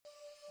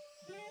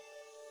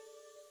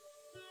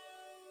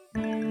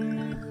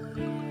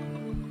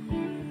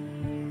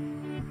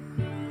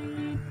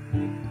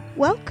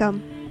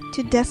Welcome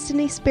to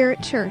Destiny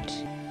Spirit Church.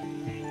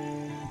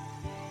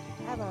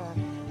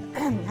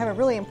 I have a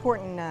really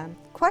important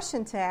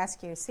question to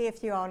ask you. See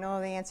if you all know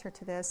the answer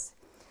to this.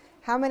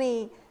 How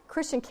many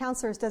Christian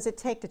counselors does it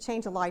take to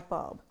change a light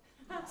bulb?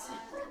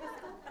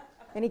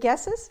 Any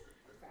guesses?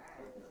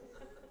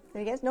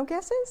 Any guess? No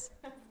guesses?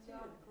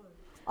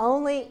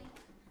 Only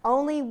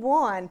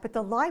one, but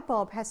the light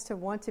bulb has to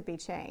want to be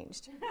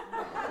changed.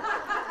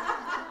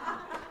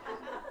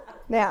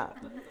 Now,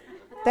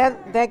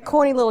 that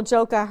corny little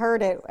joke I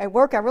heard at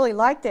work, I really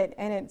liked it,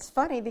 and it's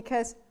funny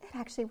because it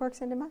actually works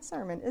into my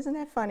sermon. Isn't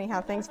that funny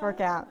how things work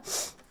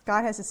out?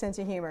 God has a sense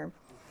of humor.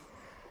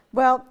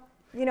 Well,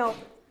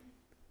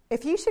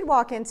 if you should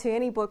walk into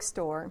any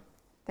bookstore,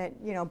 that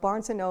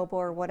Barnes & Noble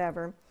or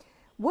whatever,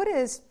 what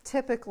is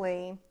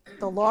typically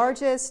the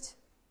largest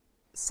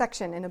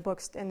section in a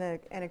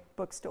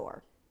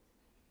bookstore?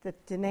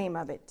 The name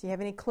of it. Do you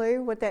have any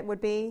clue what that would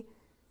be?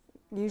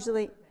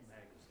 Usually,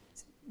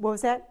 what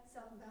was that?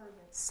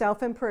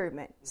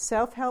 Self-improvement,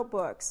 self-help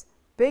books,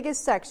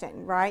 biggest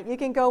section, right? You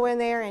can go in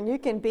there and you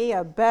can be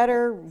a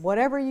better,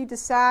 whatever you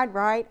decide,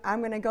 right? I'm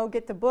going to go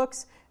get the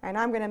books and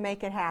I'm going to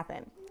make it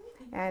happen.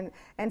 And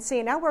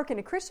see, and I work in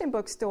a Christian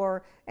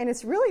bookstore and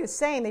it's really the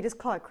same. They just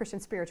call it Christian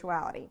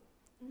spirituality.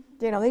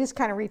 They just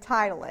kind of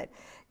retitle it,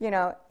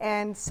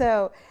 And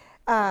so,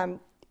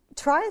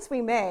 try as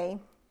we may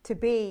to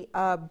be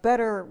a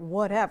better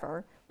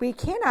whatever, we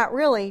cannot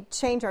really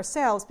change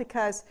ourselves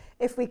because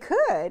if we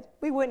could,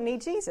 we wouldn't need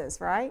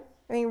Jesus, right?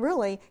 I mean,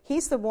 really,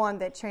 He's the one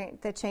that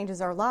changes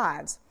our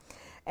lives.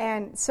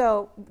 And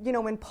so,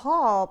 when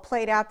Paul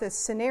played out this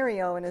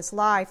scenario in his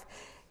life,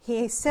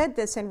 he said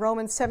this in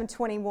Romans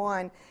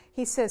 7:21.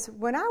 He says,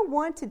 when I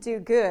want to do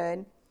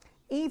good,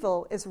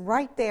 evil is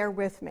right there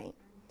with me.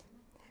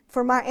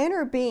 For my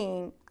inner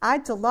being, I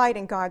delight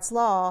in God's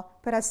law,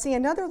 but I see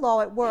another law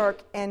at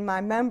work in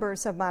my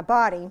members of my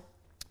body,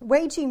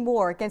 waging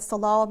war against the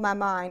law of my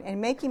mind and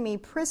making me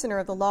prisoner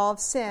of the law of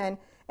sin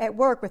at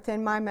work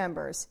within my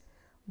members.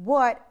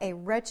 What a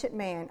wretched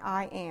man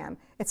I am.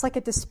 It's like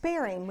a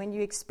despairing when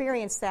you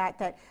experience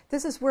that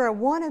this is where I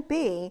want to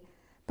be,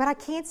 but I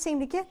can't seem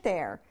to get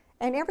there.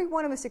 And every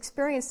one of us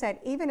experience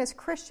that. Even as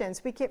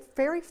Christians, we get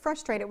very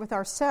frustrated with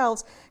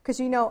ourselves because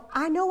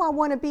I know I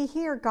want to be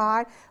here,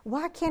 God.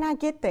 Why can't I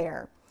get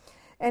there?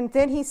 And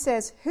then he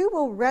says, who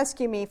will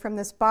rescue me from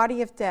this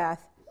body of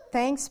death?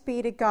 Thanks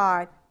be to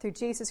God through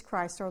Jesus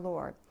Christ our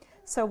Lord.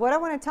 So what I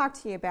want to talk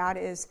to you about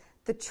is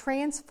the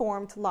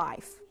transformed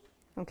life.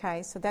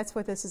 Okay, so that's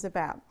what this is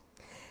about.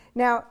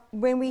 Now,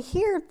 when we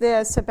hear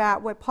this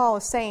about what Paul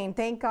is saying,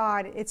 thank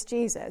God it's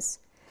Jesus,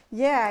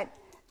 yet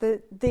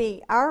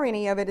the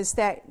irony of it is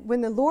that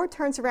when the Lord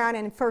turns around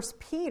in 1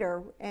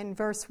 Peter in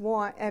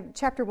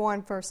chapter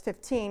 1, verse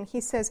 15,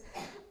 he says,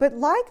 but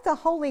like the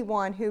Holy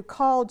One who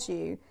called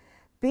you,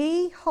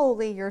 be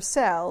holy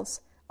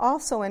yourselves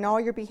also in all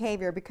your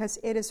behavior, because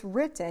it is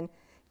written,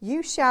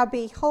 you shall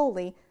be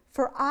holy,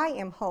 for I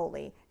am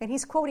holy. And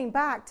he's quoting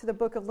back to the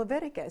book of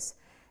Leviticus.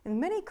 And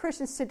many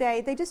Christians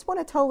today, they just want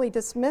to totally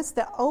dismiss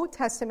the Old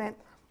Testament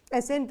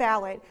as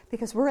invalid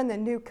because we're in the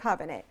new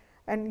covenant.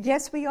 And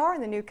yes, we are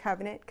in the new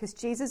covenant because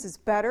Jesus is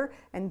better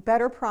and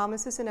better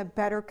promises and a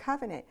better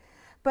covenant.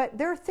 But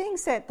there are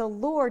things that the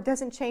Lord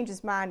doesn't change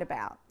his mind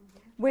about,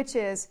 which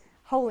is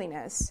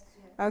holiness.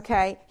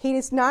 Okay? He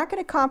is not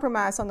going to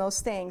compromise on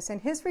those things.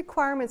 And his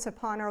requirements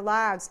upon our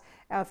lives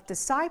of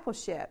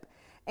discipleship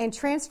and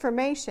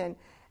transformation,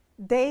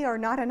 they are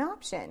not an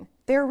option.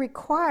 They're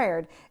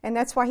required. And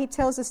that's why he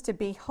tells us to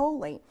be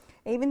holy.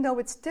 Even though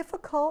it's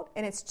difficult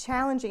and it's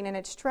challenging and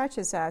it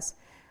stretches us,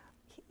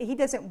 he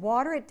doesn't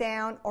water it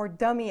down or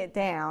dummy it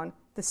down,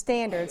 the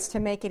standards, to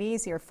make it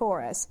easier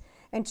for us.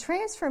 And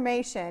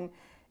transformation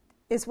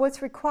is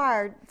what's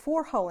required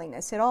for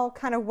holiness. It all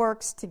kind of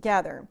works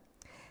together.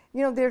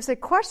 There's a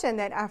question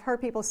that I've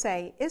heard people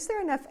say, is there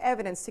enough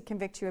evidence to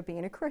convict you of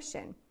being a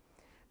Christian?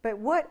 But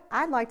what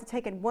I'd like to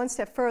take it one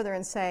step further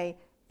and say,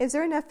 is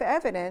there enough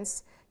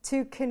evidence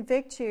to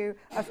convict you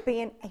of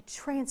being a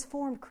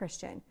transformed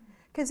Christian?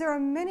 Because there are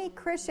many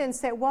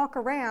Christians that walk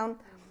around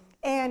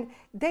and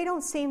they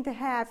don't seem to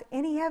have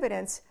any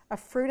evidence of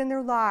fruit in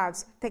their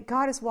lives that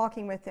God is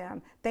walking with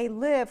them. They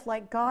live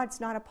like God's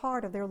not a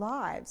part of their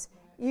lives.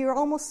 You're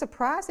almost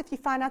surprised if you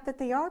find out that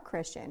they are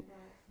Christian.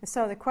 And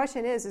so the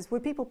question is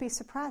would people be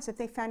surprised if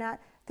they found out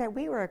that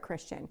we were a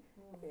Christian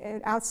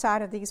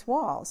outside of these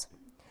walls?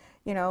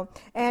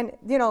 And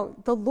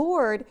the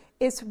Lord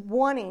is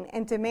wanting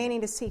and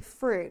demanding to see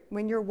fruit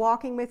when you're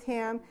walking with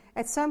him.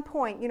 At some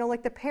point,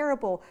 like the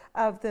parable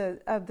of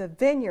the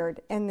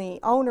vineyard and the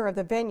owner of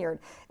the vineyard,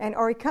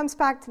 or he comes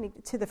back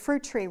to the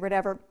fruit tree,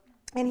 whatever,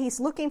 and he's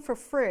looking for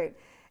fruit.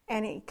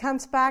 And he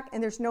comes back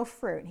and there's no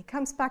fruit. He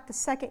comes back the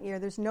second year,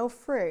 there's no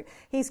fruit.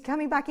 He's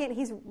coming back in,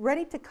 he's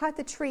ready to cut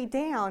the tree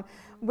down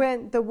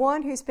when the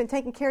one who's been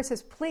taking care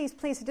says, please,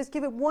 just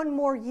give it one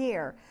more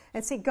year.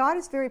 And see, God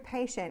is very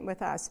patient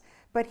with us,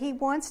 but he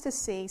wants to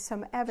see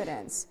some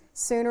evidence.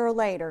 Sooner or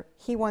later,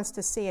 he wants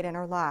to see it in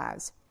our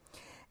lives.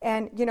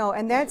 And,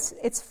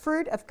 it's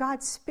fruit of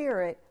God's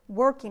Spirit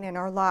working in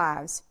our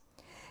lives.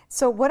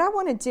 So what I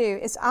want to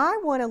do is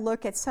I want to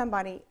look at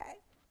somebody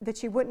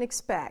that you wouldn't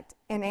expect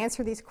and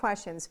answer these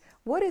questions.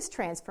 What is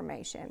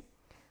transformation?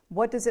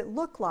 What does it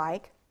look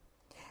like?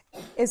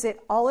 Is it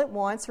all at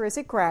once or is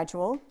it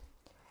gradual?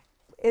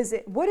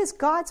 What is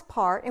God's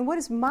part and what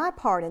is my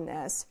part in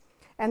this?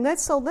 And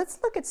let's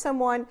look at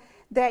someone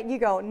that you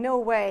go, no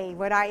way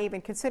would I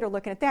even consider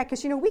looking at that.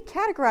 Because, we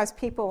categorize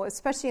people,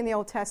 especially in the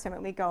Old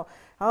Testament. We go,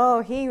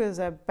 oh, he was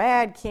a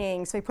bad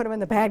king, so we put him in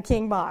the bad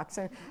king box.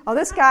 And, oh,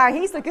 this guy,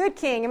 he's the good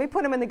king, and we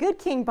put him in the good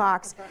king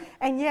box.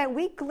 And yet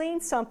we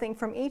glean something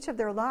from each of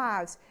their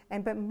lives.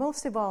 But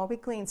most of all, we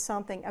glean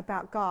something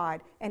about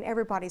God and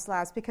everybody's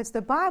lives. Because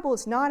the Bible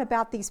is not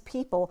about these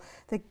people.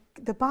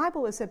 The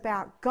Bible is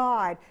about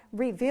God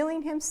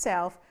revealing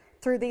himself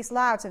through these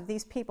lives of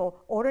these people,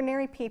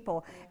 ordinary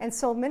people. And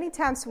so many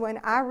times when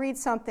I read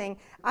something,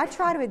 I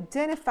try to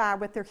identify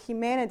with their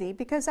humanity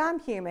because I'm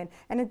human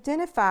and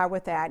identify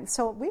with that. And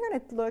so we're going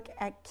to look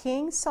at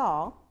King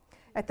Saul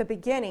at the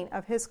beginning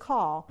of his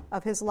call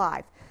of his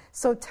life.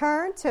 So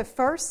turn to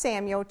 1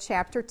 Samuel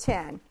chapter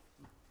 10.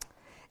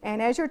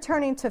 And as you're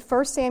turning to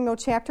 1 Samuel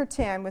chapter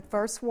 10 with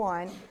verse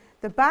 1,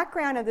 the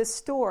background of this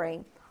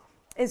story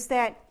is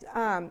that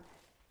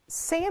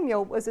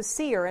Samuel was a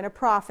seer and a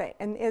prophet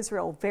in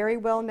Israel, very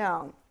well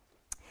known.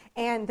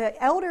 And the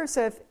elders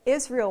of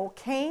Israel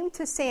came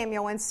to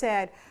Samuel and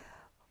said,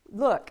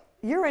 look,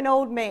 you're an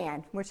old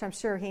man, which I'm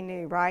sure he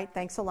knew, right?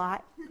 Thanks a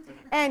lot.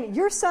 And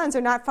your sons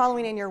are not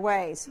following in your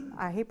ways.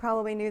 He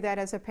probably knew that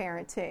as a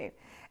parent too.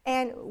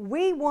 And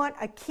we want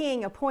a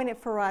king appointed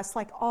for us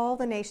like all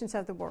the nations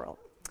of the world.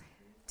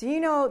 Do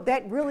you know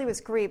that really was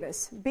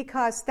grievous?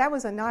 Because that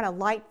was not a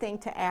light thing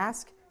to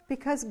ask,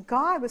 because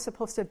God was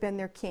supposed to have been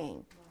their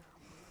king.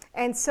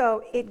 And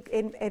so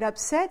it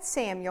upset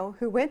Samuel,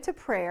 who went to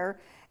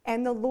prayer,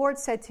 and the Lord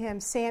said to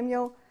him,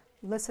 Samuel,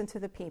 listen to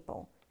the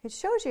people. It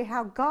shows you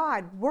how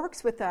God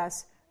works with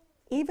us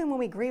even when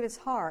we grieve his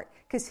heart,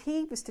 because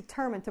he was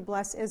determined to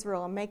bless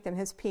Israel and make them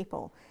his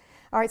people.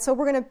 All right, so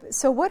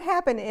what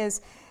happened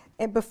is,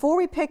 and before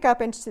we pick up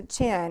into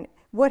 10,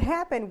 what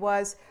happened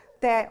was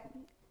that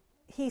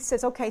he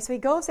says, okay, so he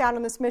goes out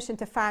on this mission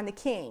to find the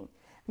king.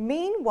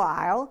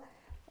 Meanwhile,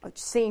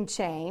 scene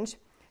change,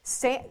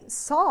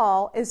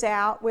 Saul is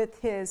out with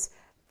his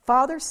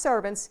father's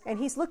servants, and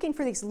he's looking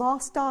for these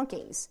lost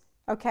donkeys,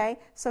 okay?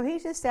 So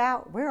he's just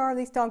out. Where are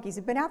these donkeys?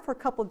 He's been out for a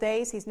couple of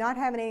days. He's not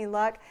having any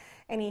luck,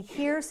 and he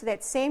hears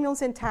that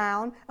Samuel's in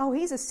town. Oh,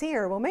 he's a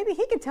seer. Well, maybe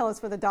he can tell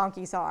us where the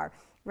donkeys are,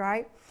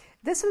 right?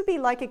 This would be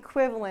like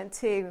equivalent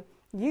to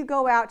you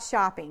go out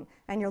shopping,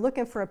 and you're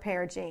looking for a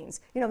pair of jeans.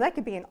 That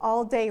could be an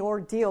all-day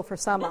ordeal for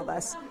some of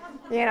us,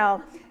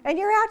 And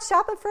you're out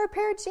shopping for a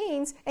pair of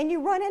jeans, and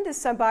you run into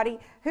somebody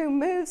who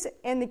moves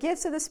in the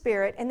gifts of the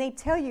Spirit, and they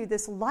tell you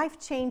this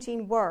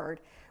life-changing word,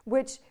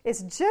 which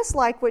is just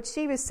like what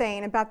she was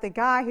saying about the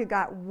guy who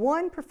got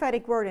one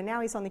prophetic word, and now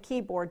he's on the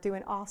keyboard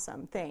doing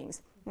awesome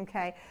things,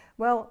 okay?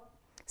 Well,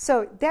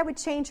 so that would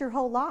change your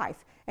whole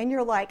life. And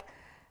you're like,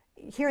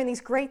 hearing these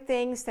great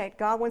things that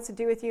God wants to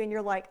do with you, and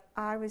you're like,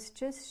 I was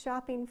just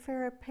shopping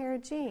for a pair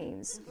of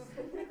jeans.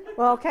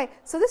 Well, okay,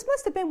 so this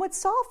must have been what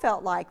Saul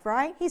felt like,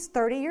 right? He's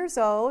 30 years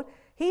old.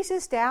 He's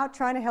just out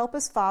trying to help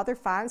his father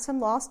find some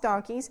lost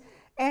donkeys,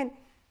 and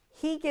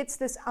he gets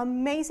this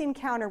amazing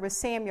encounter with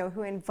Samuel,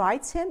 who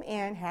invites him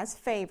in, has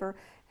favor,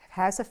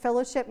 has a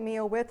fellowship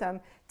meal with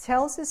him,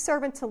 tells his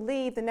servant to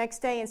leave the next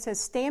day, and says,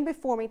 stand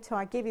before me till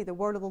I give you the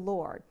word of the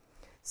Lord.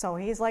 So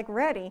he's like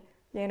ready.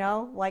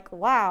 Like,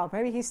 wow,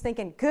 maybe he's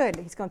thinking, good,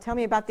 he's going to tell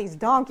me about these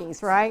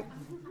donkeys, right?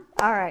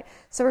 All right,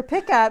 so we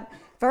pick up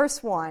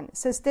verse 1. It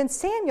says, then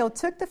Samuel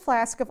took the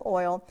flask of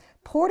oil,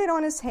 poured it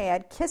on his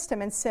head, kissed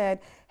him, and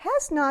said,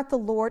 has not the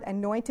Lord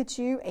anointed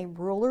you a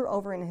ruler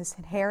over in his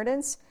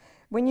inheritance?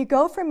 When you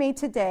go from me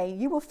today,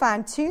 you will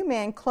find 2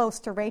 men close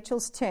to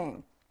Rachel's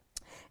tomb.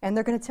 And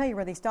they're going to tell you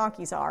where these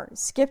donkeys are.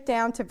 Skip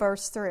down to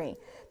verse 3.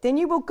 Then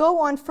you will go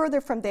on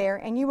further from there,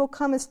 and you will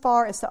come as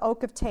far as the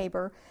oak of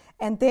Tabor,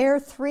 and there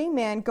 3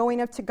 men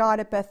going up to God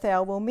at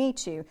Bethel will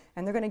meet you,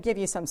 and they're going to give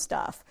you some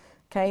stuff.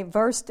 Okay,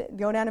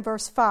 go down to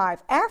verse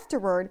 5.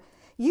 Afterward,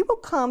 you will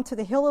come to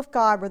the hill of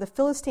God where the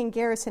Philistine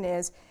garrison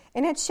is,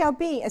 and it shall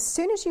be, as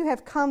soon as you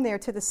have come there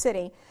to the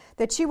city,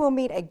 that you will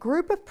meet a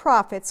group of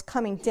prophets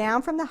coming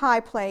down from the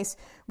high place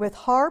with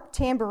harp,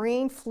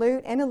 tambourine,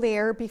 flute, and a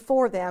lyre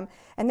before them,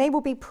 and they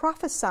will be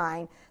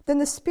prophesying. Then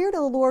the Spirit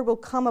of the Lord will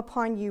come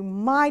upon you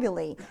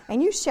mightily,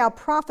 and you shall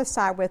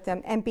prophesy with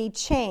them and be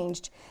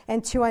changed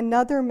into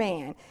another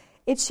man.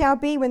 It shall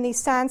be when these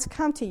signs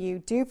come to you,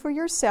 do for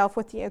yourself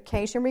what the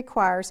occasion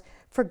requires,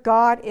 for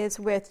God is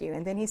with you.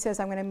 And then he says,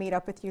 I'm going to meet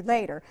up with you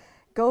later.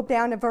 Go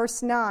down to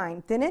verse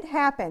 9. Then it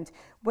happened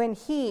when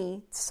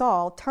he,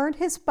 Saul, turned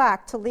his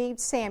back to leave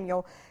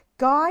Samuel,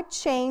 God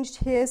changed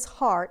his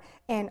heart,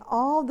 and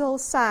all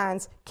those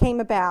signs came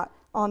about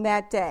on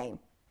that day.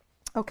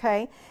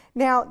 Okay?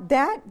 Now,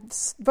 that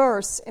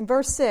verse, in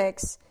verse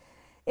 6,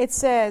 it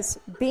says,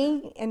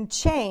 being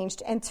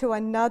changed into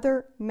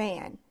another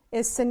man,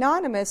 is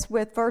synonymous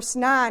with verse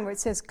 9, where it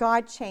says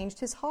God changed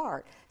his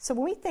heart. So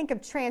when we think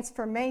of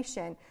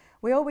transformation,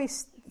 we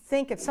always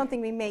think of something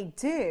we may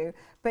do,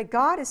 but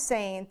God is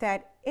saying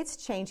that it's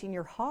changing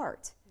your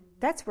heart.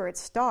 That's where it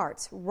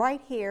starts, right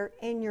here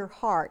in your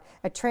heart.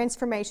 A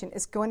transformation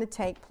is going to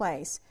take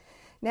place.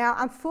 Now,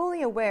 I'm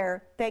fully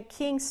aware that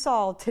King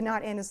Saul did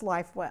not end his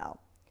life well,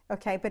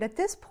 okay? But at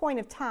this point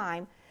of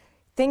time,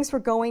 things were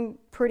going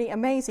pretty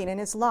amazing in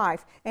his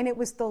life, and it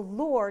was the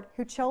Lord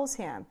who chose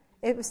him.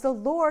 It was the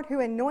Lord who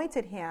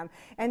anointed him,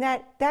 and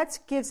that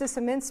gives us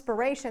some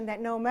inspiration that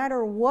no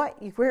matter what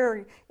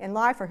where in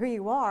life or who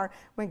you are,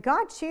 when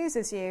God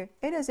chooses you,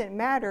 it doesn't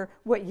matter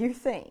what you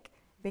think,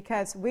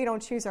 because we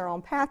don't choose our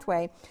own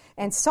pathway.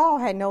 And Saul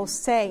had no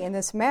say in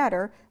this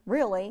matter,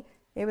 really.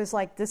 It was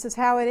like, this is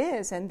how it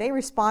is, and they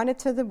responded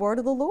to the word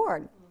of the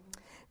Lord.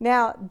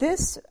 Now,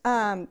 this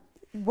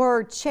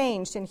word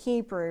changed in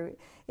Hebrew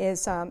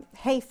is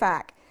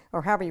haphak,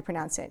 or however you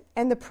pronounce it.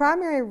 And the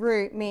primary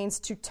root means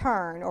to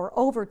turn or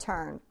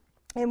overturn.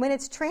 And when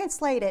it's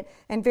translated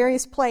in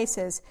various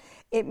places,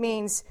 it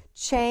means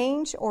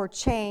change or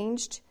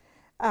changed,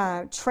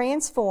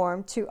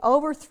 transform, to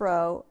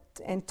overthrow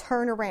and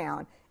turn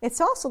around.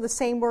 It's also the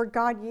same word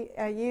God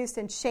used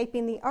in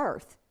shaping the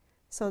earth.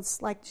 So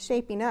it's like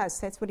shaping us.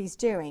 That's what he's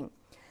doing.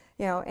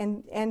 You know,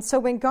 and so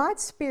when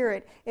God's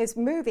Spirit is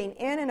moving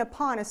in and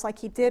upon us like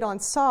he did on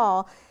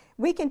Saul,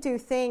 we can do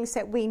things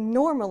that we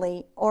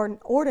normally or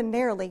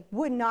ordinarily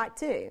would not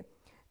do,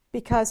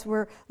 because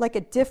we're like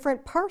a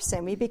different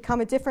person. We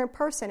become a different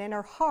person, and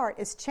our heart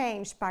is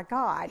changed by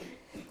God.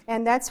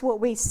 And that's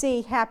what we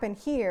see happen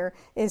here,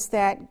 is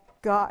that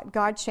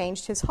God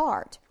changed his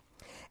heart.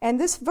 And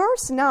this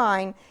verse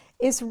 9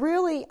 is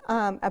really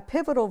a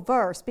pivotal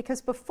verse,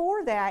 because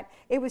before that,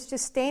 it was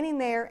just standing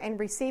there and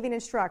receiving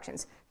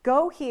instructions.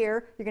 Go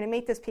here, you're going to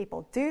meet this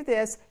people. Do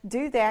this,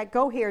 do that,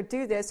 go here,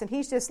 do this. And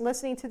he's just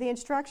listening to the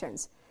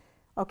instructions.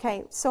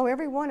 Okay, so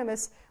every one of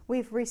us,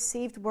 we've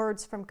received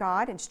words from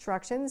God,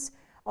 instructions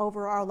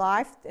over our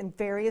life in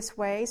various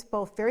ways,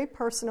 both very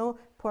personal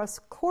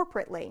plus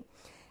corporately.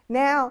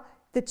 Now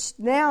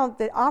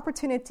the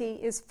opportunity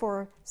is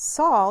for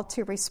Saul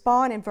to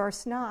respond in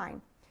verse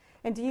 9.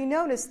 And do you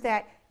notice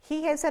that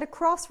he is at a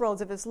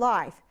crossroads of his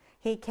life?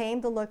 He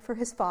came to look for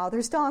his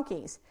father's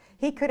donkeys.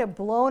 He could have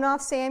blown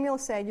off Samuel,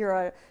 said, "You're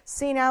a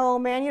senile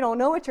old man, you don't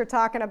know what you're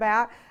talking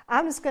about.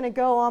 I'm just going to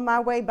go on my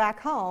way back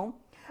home."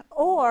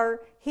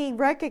 Or he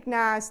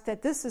recognized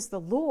that this is the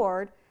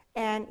Lord,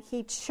 and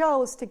he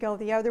chose to go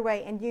the other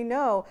way. And you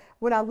know,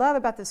 what I love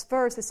about this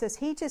verse, it says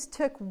he just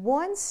took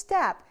one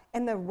step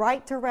in the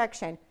right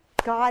direction.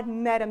 God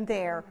met him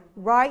there,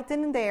 right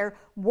then and there,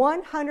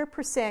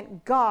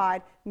 100%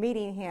 God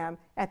meeting him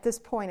at this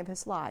point of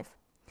his life.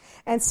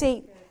 And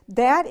see,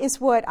 that is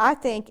what I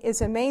think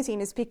is amazing,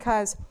 is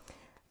because,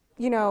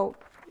 you know,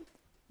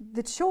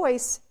 the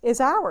choice is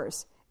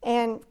ours.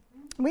 And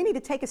we need to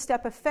take a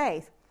step of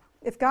faith.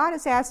 If God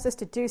has asked us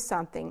to do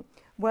something,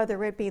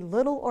 whether it be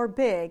little or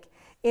big,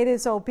 it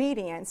is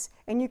obedience.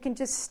 And you can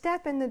just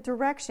step in the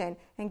direction,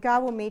 and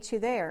God will meet you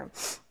there.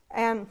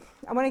 And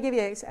I want to give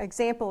you an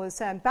example.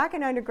 Back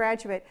in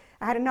undergraduate,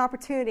 I had an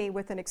opportunity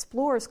with an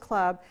explorers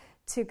club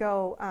to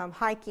go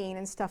hiking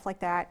and stuff like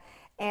that.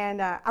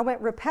 And I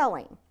went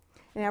rappelling.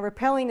 Now,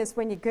 rappelling is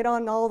when you get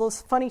on all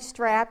those funny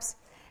straps,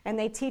 and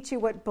they teach you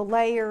what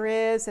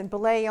belayer is, and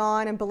belay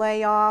on and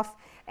belay off,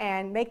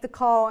 and make the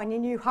call. And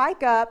then you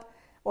hike up,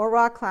 or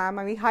rock climb.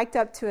 And we hiked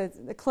up to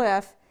the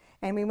cliff,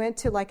 and we went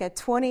to like a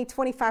 20,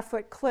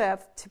 25-foot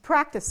cliff to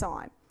practice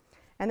on.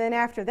 And then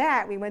after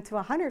that, we went to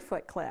a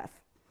 100-foot cliff.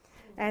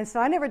 And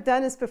so I never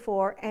done this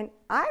before, and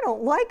I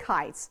don't like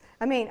heights.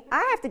 I mean,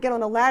 I have to get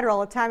on a ladder all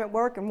the time at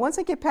work, and once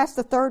I get past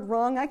the third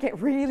rung, I get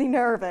really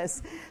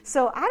nervous.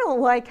 So I don't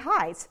like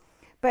heights.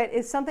 But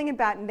it's something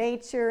about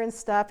nature and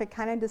stuff. It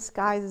kind of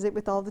disguises it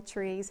with all the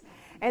trees.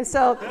 And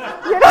so,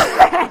 you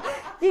know,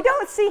 you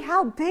don't see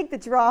how big the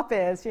drop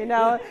is, you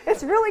know.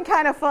 It's really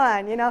kind of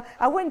fun, you know.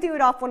 I wouldn't do it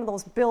off one of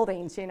those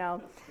buildings, you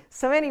know.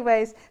 So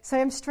anyways, so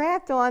I'm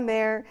strapped on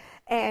there,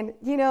 and,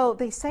 you know,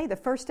 they say the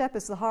first step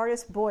is the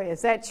hardest. Boy,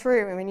 is that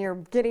true. When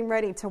you're getting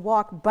ready to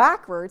walk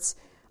backwards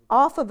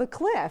off of a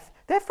cliff,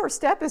 that first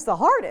step is the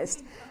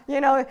hardest,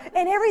 you know,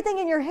 and everything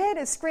in your head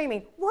is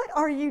screaming, "What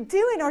are you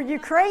doing? Are you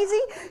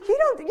crazy?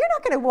 You're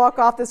not going to walk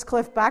off this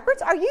cliff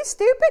backwards. Are you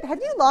stupid? Have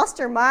you lost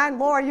your mind?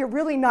 Laura, you're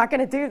really not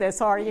going to do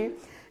this, are you?"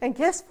 And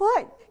guess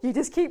what? You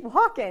just keep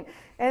walking.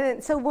 And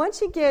then, so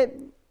once you get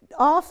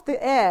off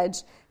the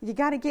edge, you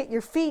got to get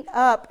your feet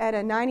up at a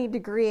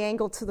 90-degree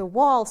angle to the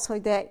wall so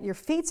that your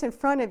feet's in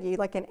front of you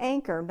like an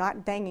anchor,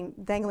 not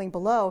dangling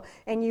below,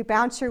 and you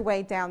bounce your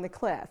way down the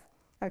cliff.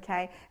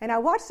 Okay? And I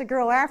watched the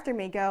girl after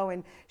me go,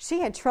 and she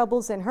had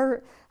troubles, and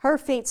her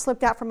feet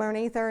slipped out from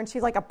underneath her, and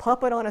she's like a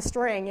puppet on a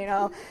string, you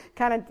know,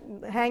 kind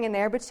of hanging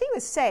there. But she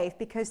was safe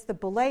because the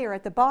belayer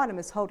at the bottom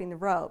is holding the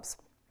ropes.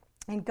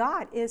 And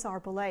God is our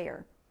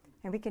belayer.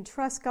 And we can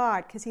trust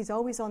God because he's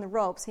always on the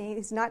ropes.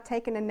 He's not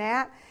taking a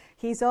nap.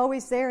 He's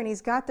always there, and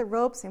he's got the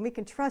ropes, and we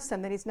can trust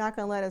him that he's not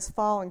going to let us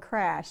fall and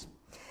crash.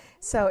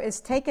 So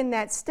it's taking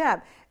that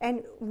step.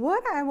 And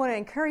what I want to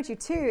encourage you,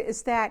 too,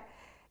 is that,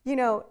 you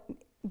know,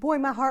 boy,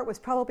 my heart was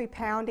probably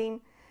pounding.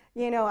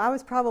 I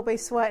was probably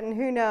sweating,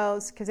 who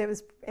knows,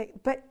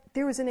 but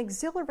there was an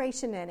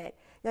exhilaration in it.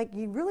 Like,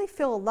 you really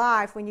feel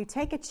alive when you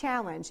take a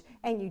challenge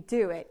and you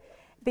do it,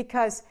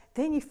 because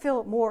then you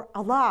feel more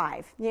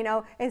alive,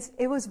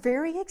 It was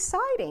very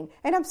exciting,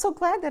 and I'm so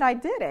glad that I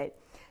did it,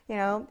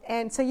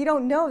 And so you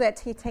don't know that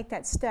till you take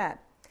that step.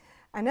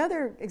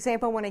 Another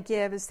example I want to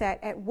give is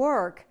that at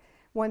work,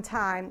 one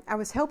time, I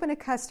was helping a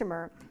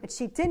customer, and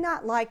she did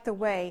not like the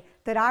way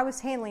that I was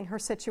handling her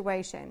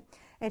situation.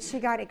 And she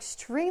got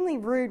extremely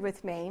rude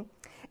with me.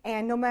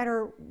 And no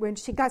matter when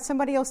she got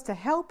somebody else to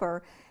help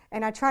her,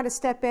 and I tried to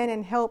step in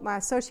and help my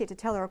associate to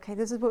tell her, okay,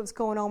 this is what was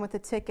going on with the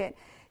ticket.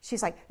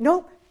 She's like,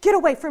 nope, get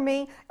away from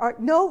me. Or,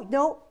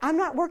 no, I'm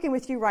not working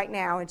with you right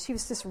now. And she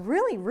was just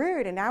really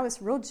rude, and I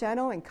was real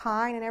gentle and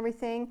kind and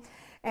everything.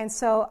 And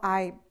so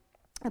I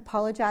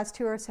apologized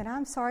to her, said,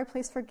 I'm sorry,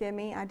 please forgive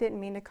me. I didn't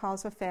mean to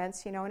cause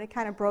offense, and it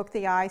kind of broke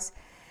the ice.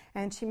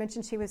 And she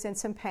mentioned she was in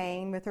some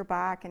pain with her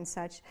back and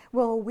such.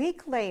 Well, a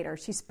week later,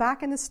 she's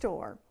back in the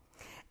store,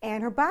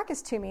 and her back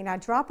is to me, and I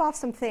drop off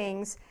some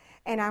things,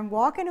 and I'm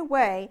walking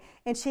away,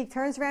 and she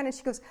turns around and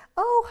she goes,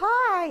 oh,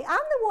 hi,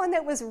 I'm the one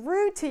that was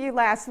rude to you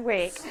last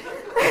week.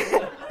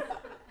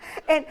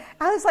 And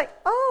I was like,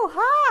 oh,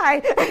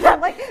 hi. And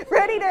I'm like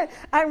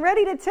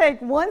ready to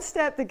take one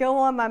step to go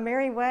on my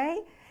merry way.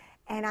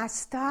 And I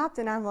stopped,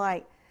 and I'm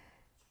like,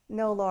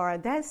 no, Laura,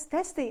 that's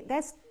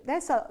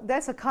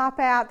a cop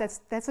out.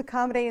 That's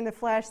accommodating the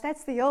flesh.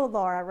 That's the old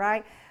Laura,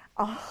 right?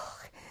 Oh,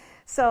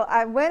 so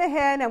I went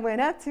ahead and I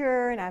went up to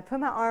her, and I put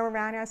my arm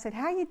around her. I said,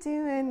 how you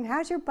doing?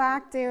 How's your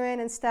back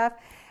doing and stuff?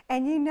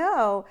 And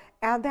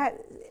that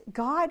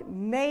God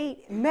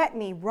met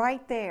me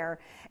right there.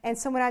 And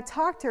so when I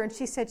talked to her, and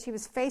she said she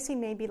was facing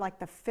maybe like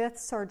the 5th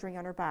surgery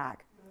on her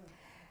back.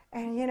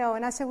 And,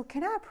 and I said, well,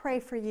 can I pray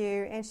for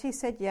you? And she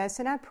said yes,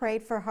 and I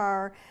prayed for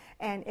her,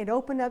 and it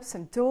opened up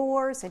some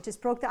doors. It just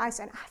broke the ice,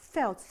 and I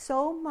felt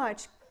so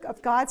much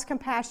of God's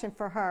compassion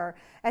for her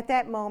at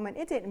that moment.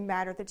 It didn't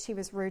matter that she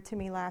was rude to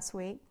me last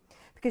week,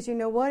 because you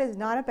know what? It's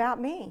not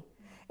about me.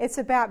 It's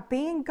about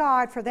being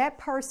God for that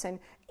person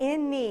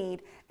in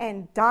need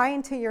and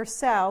dying to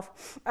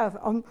yourself of,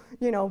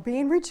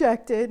 being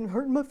rejected and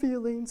hurting my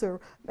feelings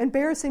or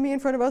embarrassing me in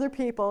front of other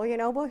people.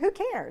 Well, who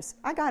cares?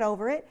 I got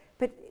over it.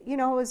 But,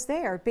 I was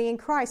there, being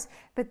Christ.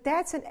 But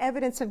that's an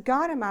evidence of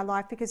God in my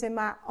life, because in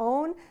my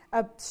own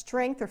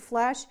strength or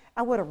flesh,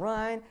 I would have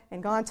run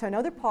and gone to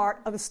another part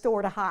of the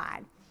store to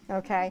hide,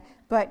 okay?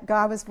 But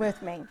God was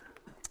with me.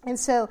 And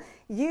so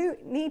you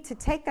need to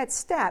take that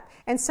step.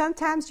 And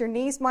sometimes your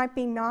knees might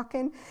be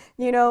knocking,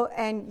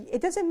 and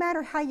it doesn't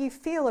matter how you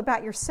feel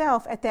about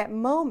yourself at that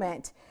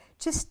moment.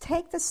 Just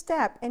take the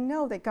step and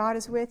know that God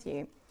is with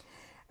you.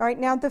 All right,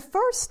 now the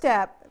first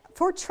step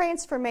for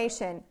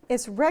transformation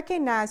is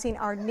recognizing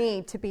our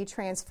need to be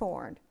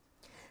transformed.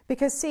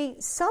 Because, see,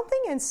 something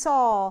in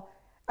Saul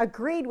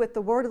agreed with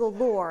the word of the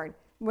Lord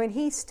when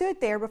he stood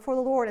there before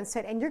the Lord and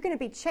said, and you're going to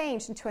be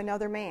changed into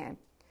another man.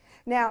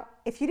 Now,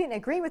 if you didn't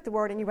agree with the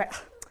word and you went,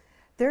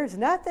 there's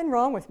nothing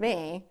wrong with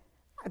me,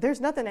 there's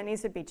nothing that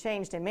needs to be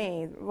changed in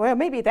me, well,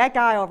 maybe that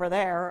guy over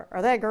there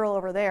or that girl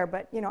over there,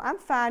 but, I'm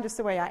fine just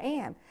the way I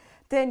am,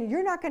 then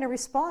you're not going to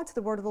respond to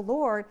the word of the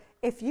Lord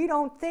if you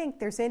don't think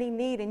there's any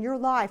need in your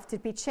life to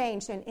be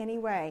changed in any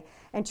way.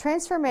 And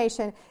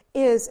transformation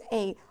is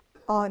an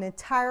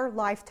entire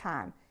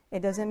lifetime. It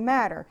doesn't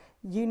matter.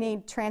 You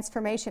need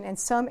transformation in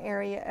some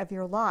area of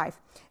your life.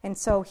 And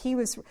so he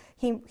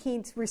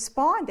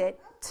responded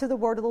to the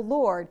word of the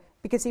Lord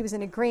because he was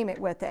in agreement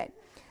with it.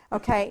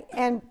 Okay?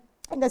 And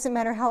it doesn't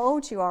matter how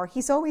old you are.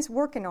 He's always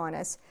working on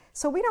us.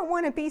 So we don't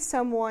want to be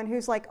someone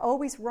who's like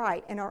always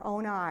right in our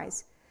own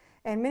eyes.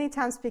 And many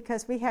times,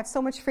 because we have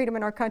so much freedom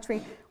in our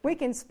country, we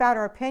can spout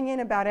our opinion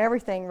about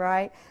everything,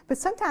 right? But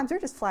sometimes we're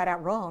just flat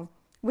out wrong.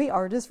 We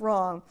are just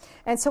wrong.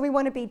 And so we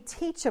want to be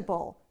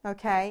teachable,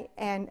 okay,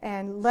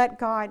 and let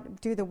God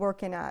do the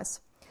work in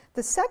us.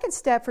 The second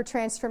step for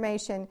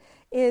transformation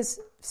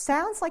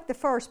sounds like the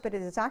first, but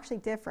it is actually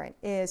different,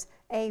 is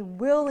a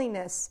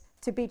willingness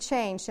to be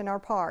changed in our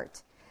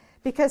part.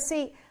 Because,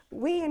 see,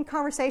 we in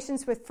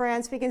conversations with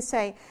friends, we can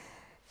say,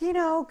 I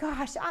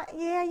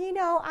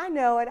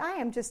know it. I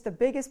am just the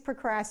biggest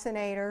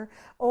procrastinator.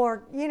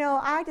 Or,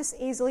 I just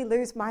easily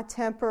lose my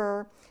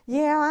temper.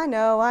 Yeah, I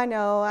know.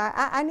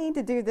 I need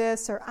to do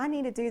this, or I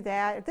need to do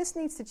that. This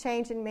needs to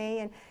change in me.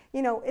 And,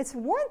 it's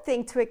one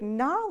thing to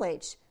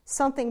acknowledge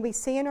something we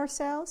see in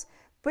ourselves,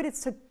 but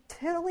it's a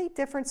totally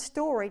different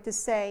story to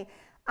say,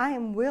 I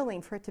am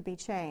willing for it to be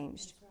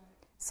changed. Right.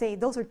 See,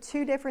 those are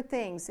two different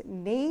things.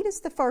 Need is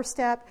the first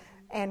step,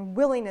 and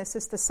willingness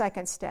is the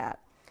second step.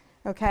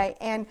 Okay,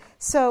 and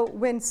so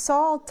when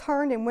Saul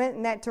turned and went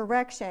in that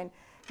direction,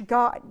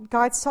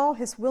 God saw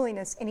his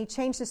willingness, and he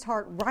changed his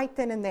heart right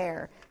then and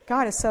there.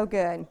 God is so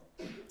good.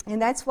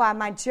 And that's why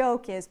my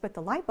joke is, but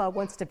the light bulb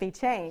wants to be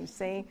changed,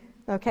 see?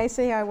 Okay,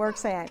 see how it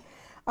works out.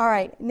 All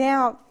right,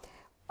 now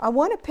I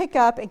want to pick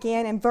up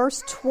again in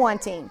verse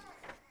 20.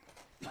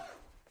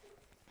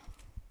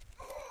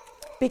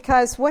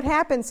 Because what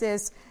happens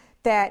is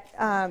that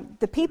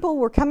the people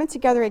were coming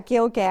together at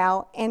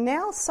Gilgal, and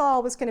now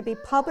Saul was going to be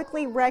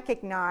publicly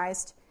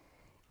recognized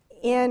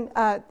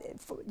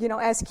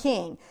as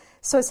king.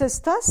 So it says,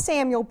 thus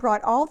Samuel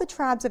brought all the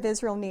tribes of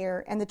Israel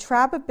near, and the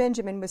tribe of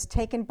Benjamin was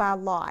taken by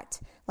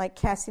lot, like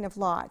casting of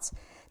lots.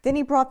 Then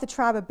he brought the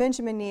tribe of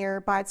Benjamin near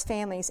by its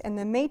families, and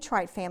the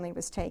Matrite family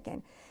was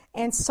taken.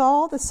 And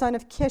Saul the son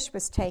of Kish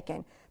was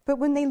taken. But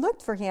when they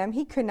looked for him,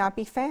 he could not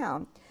be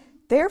found.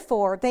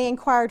 Therefore they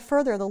inquired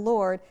further of the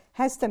Lord,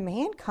 has the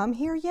man come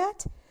here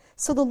yet?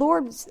 So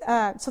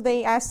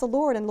they asked the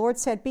Lord, and the Lord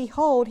said,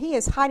 behold, he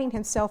is hiding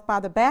himself by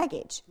the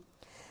baggage.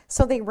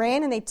 So they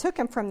ran and they took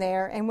him from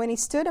there, and when he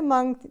stood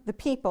among the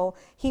people,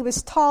 he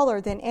was taller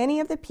than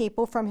any of the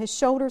people from his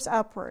shoulders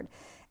upward.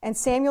 And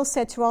Samuel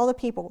said to all the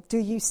people, do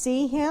you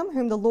see him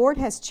whom the Lord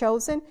has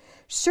chosen?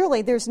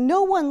 Surely there's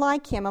no one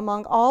like him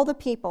among all the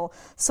people.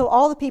 So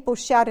all the people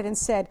shouted and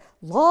said,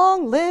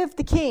 long live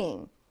the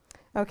king.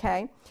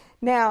 Okay,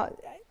 now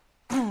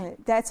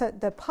that's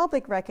the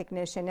public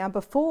recognition. Now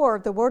before,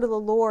 the word of the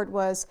Lord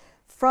was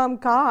from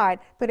God,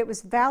 but it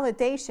was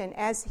validation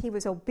as he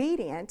was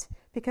obedient,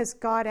 because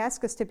God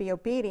asked us to be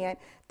obedient.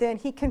 Then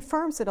he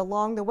confirms it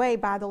along the way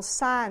by those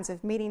signs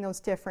of meeting those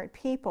different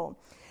people.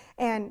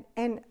 And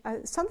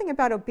something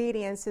about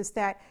obedience is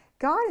that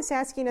God is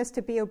asking us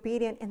to be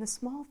obedient in the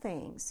small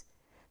things.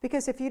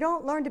 Because if you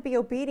don't learn to be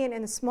obedient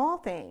in the small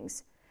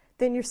things,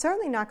 then you're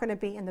certainly not going to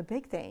be in the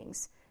big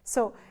things.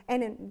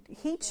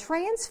 He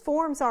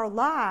transforms our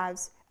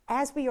lives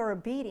as we are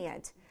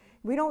obedient.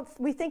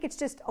 We think it's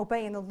just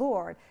obeying the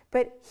Lord,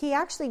 but he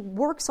actually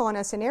works on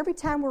us, and every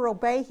time we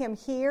obey him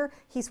here,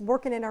 he's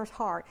working in our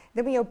heart.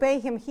 Then we obey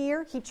him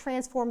here, he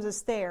transforms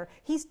us there.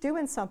 He's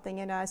doing something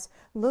in us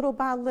little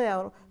by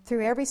little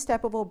through every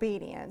step of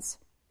obedience.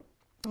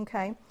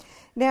 Okay?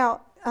 Now,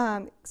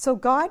 so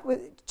God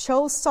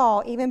chose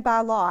Saul even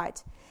by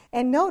lot.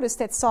 And notice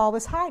that Saul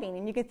was hiding.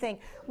 And you could think,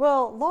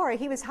 well, Laura,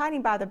 he was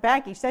hiding by the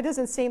baggage. That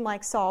doesn't seem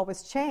like Saul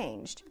was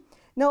changed.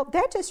 No,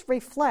 that just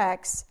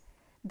reflects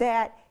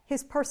that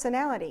his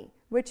personality,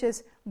 which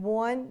is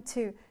one,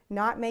 to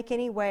not make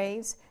any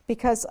waves,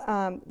 because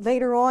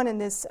later on in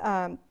this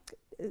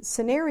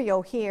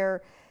scenario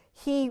here,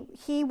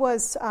 he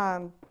was,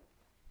 let's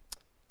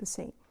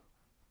see.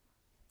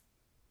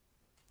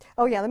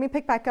 Oh yeah, let me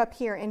pick back up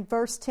here in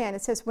verse 10.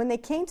 It says, when they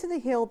came to the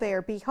hill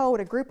there, behold,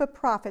 a group of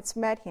prophets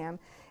met him,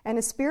 and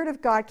the Spirit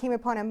of God came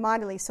upon him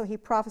mightily, so he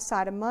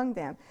prophesied among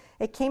them.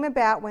 It came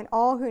about when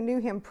all who knew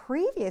him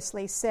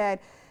previously said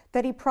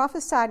that he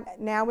prophesied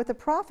now with the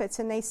prophets,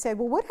 and they said,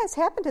 well, what has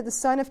happened to the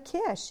son of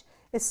Kish?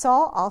 Is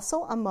Saul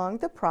also among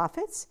the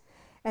prophets?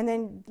 And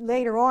then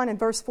later on in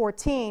verse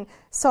 14,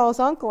 Saul's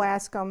uncle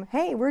asked him,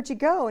 hey, where'd you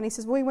go? And he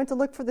says, well, we went to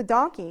look for the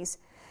donkeys.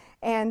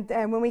 And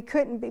when we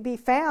couldn't be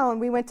found,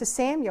 we went to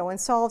Samuel. And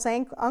Saul's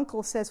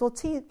uncle says, well,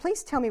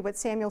 please tell me what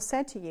Samuel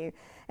said to you.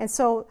 And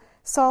so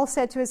Saul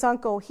said to his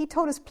uncle, he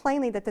told us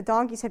plainly that the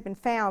donkeys had been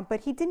found,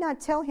 but he did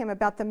not tell him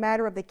about the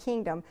matter of the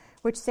kingdom,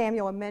 which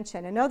Samuel had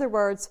mentioned. In other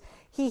words,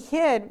 he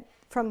hid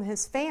from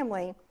his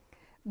family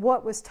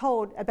what was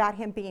told about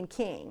him being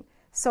king.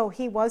 So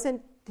he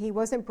wasn't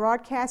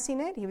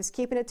broadcasting it. He was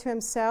keeping it to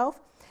himself,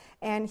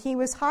 and he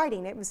was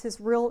hiding. It was his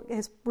real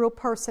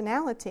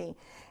personality.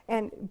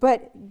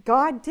 But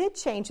God did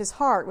change his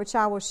heart, which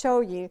I will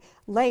show you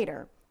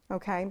later.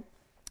 Okay.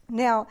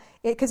 Now,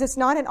 because it's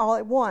not an all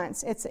at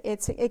once.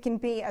 It can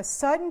be a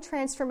sudden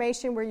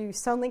transformation where you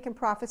suddenly can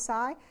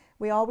prophesy.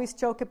 We always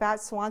joke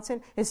about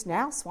Swanson. It's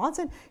now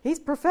Swanson. He's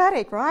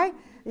prophetic, right?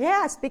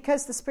 Yes,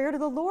 because the Spirit of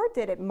the Lord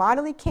did it.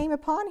 Mightily came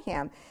upon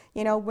him.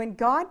 You know, when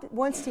God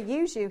wants to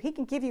use you, he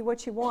can give you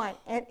what you want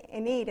and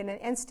need in an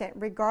instant,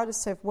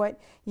 regardless of what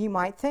you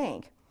might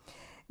think.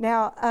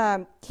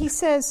 Now, he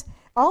says,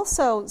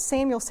 also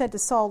Samuel said to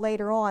Saul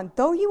later on,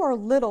 though you are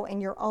little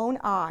in your own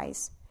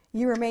eyes,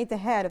 you are made the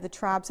head of the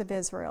tribes of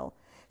Israel.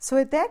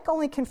 So that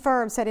only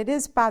confirms that it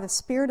is by the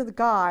Spirit of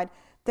God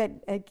that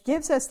it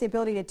gives us the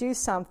ability to do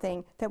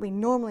something that we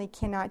normally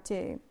cannot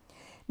do.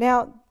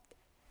 Now,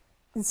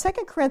 in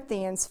 2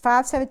 Corinthians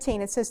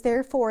 5:17, it says,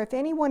 therefore, if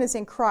anyone is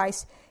in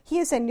Christ, he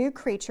is a new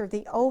creature.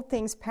 The old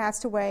things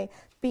passed away.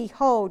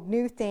 Behold,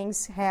 new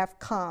things have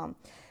come.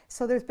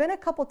 So there's been a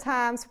couple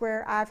times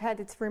where I've had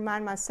to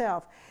remind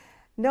myself,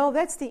 no,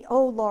 that's the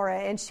old Laura,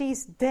 and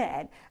she's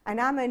dead. And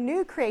I'm a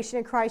new creation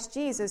in Christ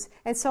Jesus.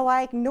 And so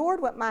I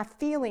ignored what my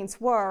feelings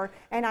were,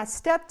 and I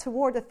stepped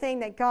toward the thing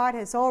that God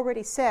has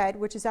already said,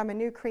 which is I'm a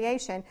new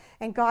creation,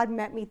 and God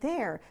met me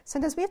there.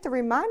 Sometimes we have to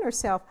remind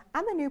ourselves,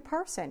 I'm a new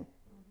person.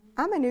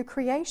 I'm a new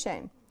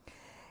creation.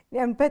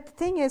 But the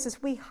thing is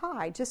we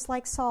hide, just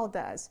like Saul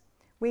does.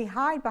 We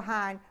hide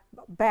behind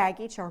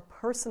baggage, our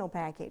personal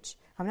baggage.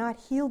 I'm not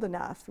healed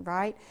enough,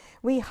 right?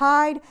 We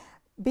hide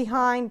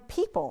behind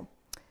people.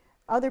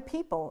 Other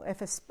people.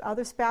 If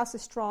other spouse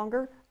is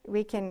stronger,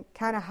 we can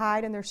kind of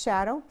hide in their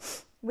shadow.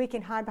 We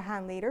can hide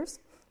behind leaders.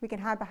 We can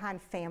hide behind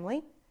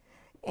family.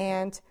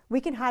 And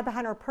we can hide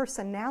behind our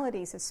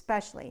personalities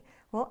especially.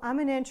 Well, I'm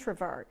an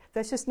introvert.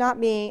 That's just not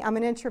me. I'm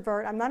an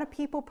introvert. I'm not a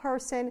people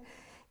person.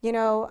 You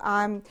know,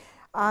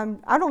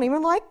 I don't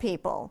even like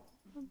people.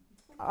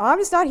 I'm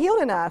just not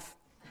healed enough.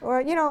 Or,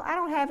 I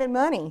don't have any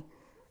money.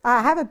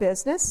 I have a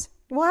business.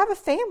 Well, I have a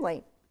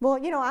family. Well,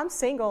 I'm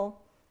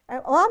single.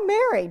 Well, I'm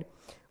married.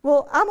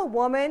 Well, I'm a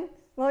woman.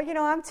 Well,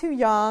 I'm too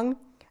young.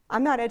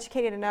 I'm not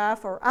educated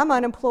enough, or I'm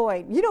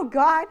unemployed.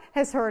 God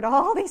has heard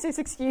all these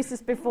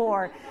excuses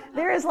before.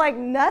 There is like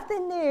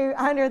nothing new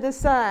under the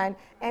sun,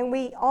 and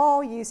we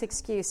all use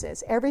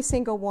excuses, every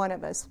single one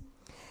of us.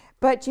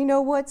 But you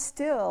know what?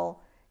 Still,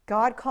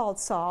 God called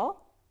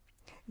Saul.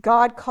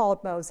 God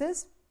called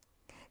Moses.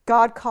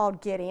 God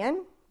called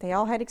Gideon. They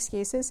all had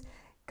excuses.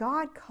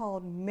 God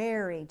called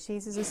Mary,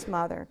 Jesus'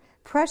 mother,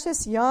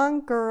 precious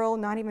young girl,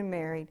 not even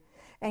married.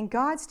 And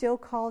God still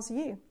calls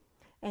you,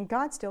 and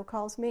God still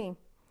calls me.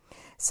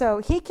 So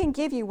he can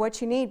give you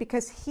what you need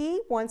because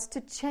he wants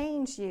to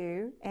change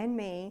you and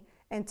me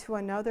into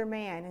another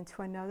man,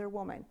 into another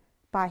woman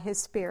by his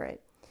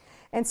Spirit.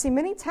 And see,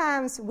 many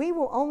times we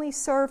will only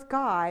serve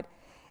God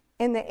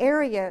in the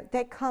area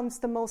that comes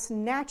the most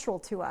natural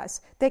to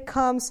us, that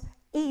comes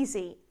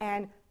easy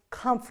and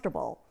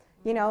comfortable.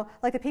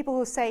 Like the people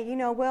who say,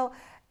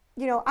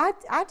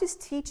 I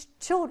just teach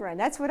children.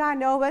 That's what I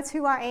know. That's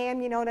who I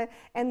am,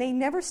 and they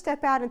never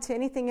step out into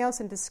anything else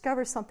and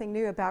discover something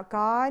new about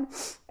God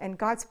and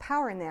God's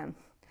power in them.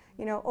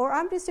 Or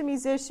I'm just a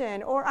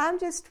musician, or I'm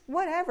just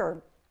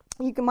whatever.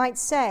 You might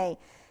say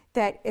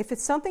that if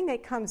it's something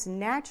that comes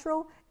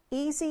natural,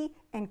 easy,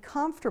 and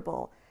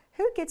comfortable,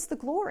 who gets the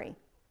glory?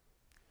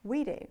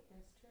 We do.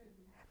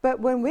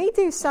 But when we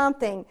do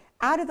something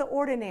out of the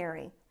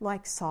ordinary,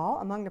 like Saul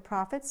among the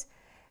prophets,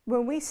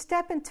 when we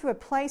step into a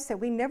place that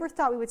we never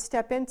thought we would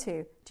step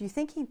into, do you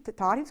think he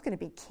thought he was going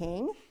to be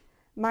king?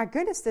 My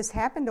goodness, this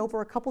happened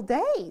over a couple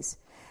days.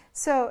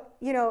 So,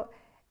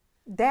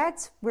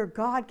 that's where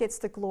God gets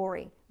the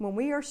glory. When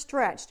we are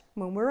stretched,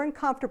 when we're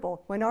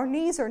uncomfortable, when our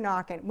knees are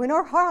knocking, when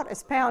our heart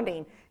is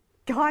pounding,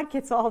 God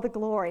gets all the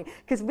glory.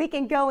 Because we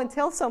can go and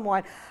tell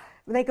someone,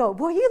 they go,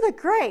 well, you look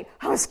great.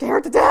 I was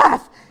scared to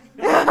death.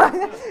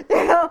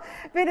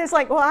 But it's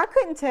like, well, I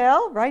couldn't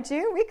tell, right,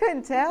 June? We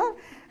couldn't tell.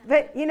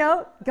 But,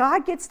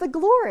 God gets the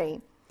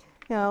glory.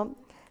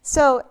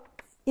 So,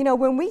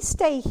 when we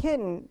stay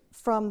hidden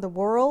from the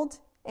world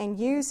and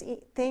use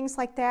things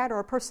like that or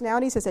our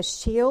personalities as a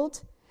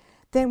shield,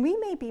 then we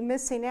may be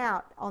missing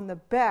out on the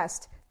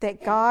best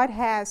that God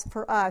has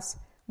for us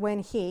when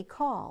he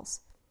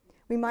calls.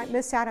 We might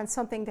miss out on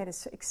something that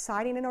is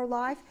exciting in our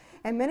life.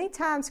 And many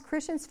times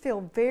Christians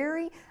feel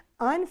very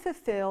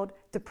unfulfilled,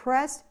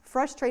 depressed,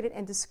 frustrated,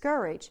 and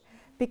discouraged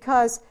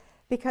because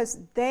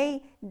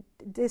they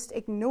just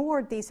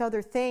ignored these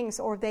other things,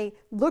 or they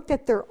looked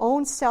at their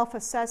own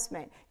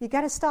self-assessment. You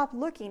got to stop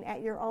looking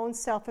at your own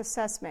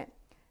self-assessment.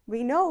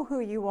 We know who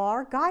you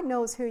are. God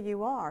knows who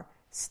you are.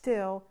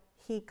 Still,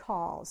 he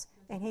calls,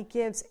 and he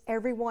gives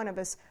every one of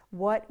us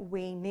what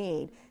we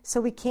need. So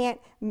we can't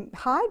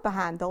hide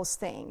behind those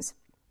things.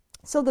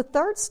 So the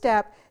third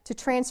step to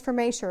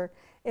transformation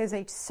is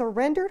a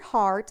surrendered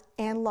heart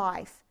and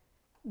life,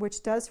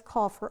 which does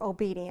call for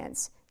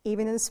obedience,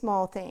 even in the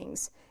small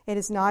things. It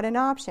is not an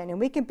option. And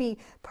we can be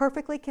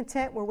perfectly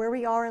content with where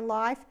we are in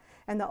life.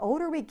 And the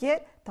older we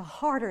get, the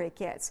harder it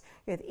gets.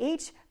 With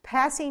each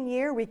passing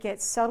year, we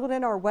get settled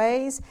in our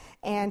ways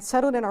and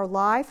settled in our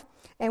life.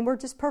 And we're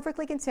just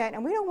perfectly content.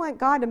 And we don't want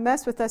God to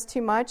mess with us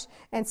too much,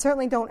 and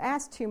certainly don't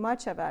ask too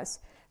much of us.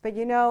 But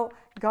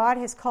God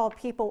has called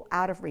people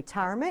out of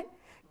retirement.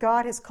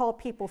 God has called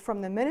people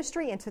from the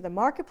ministry into the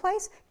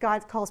marketplace.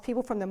 God calls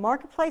people from the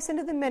marketplace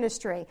into the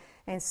ministry.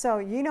 And so,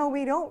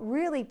 we don't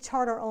really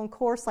chart our own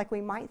course like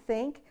we might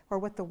think or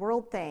what the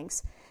world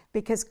thinks,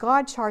 because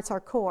God charts our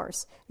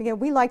course.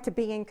 We like to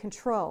be in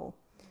control.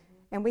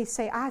 And we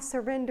say, I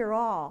surrender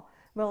all.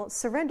 Well,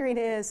 surrendering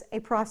is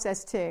a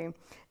process too.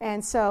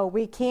 And so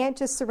we can't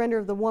just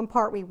surrender the one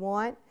part we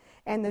want.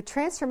 And the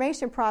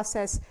transformation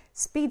process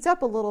speeds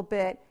up a little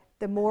bit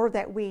the more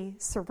that we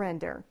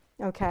surrender.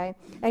 Okay?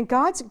 And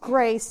God's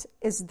grace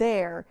is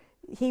there.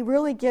 He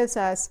really gives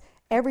us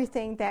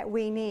everything that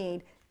we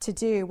need to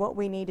do what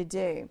we need to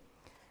do.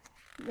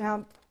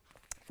 Now,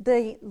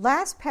 the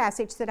last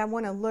passage that I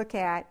want to look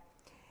at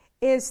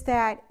is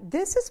that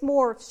this is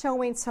more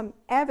showing some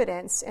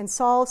evidence in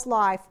Saul's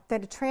life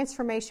that a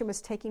transformation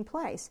was taking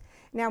place.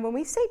 Now, when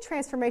we say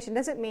transformation, it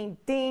doesn't mean,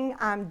 ding,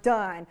 I'm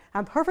done.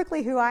 I'm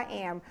perfectly who I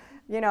am.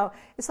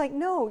 It's like,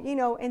 no,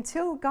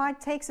 until God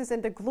takes us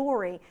into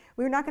glory,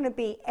 we're not going to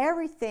be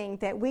everything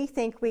that we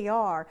think we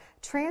are.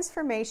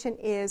 Transformation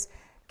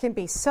can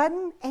be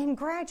sudden and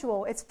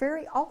gradual. It's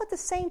all at the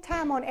same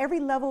time on every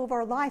level of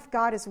our life.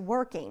 God is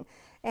working,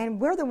 and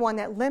we're the one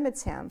that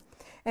limits him.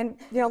 And,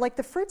 like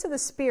the fruits of the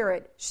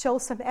Spirit show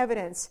some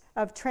evidence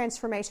of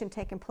transformation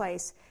taking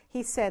place.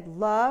 He said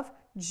love,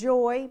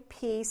 joy,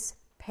 peace,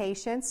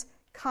 patience,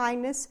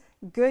 kindness,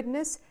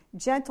 goodness,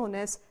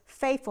 gentleness,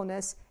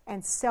 faithfulness,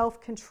 and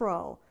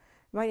self-control.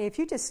 Right? If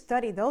you just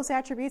study those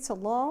attributes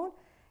alone,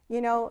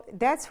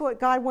 that's what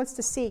God wants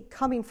to see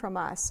coming from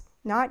us.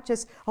 Not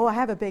just, I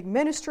have a big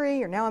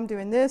ministry, or now I'm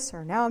doing this,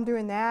 or now I'm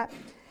doing that.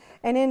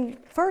 And in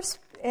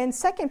 2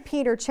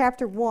 Peter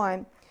chapter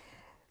 1,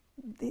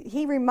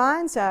 he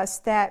reminds us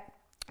that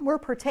we're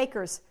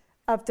partakers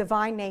of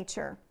divine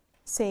nature,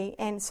 see?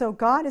 And so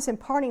God is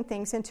imparting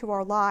things into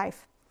our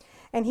life.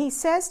 And he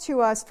says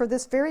to us, for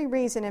this very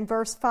reason in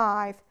verse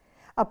 5,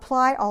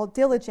 apply all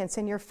diligence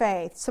in your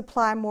faith,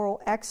 supply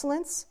moral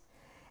excellence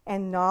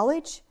and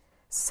knowledge,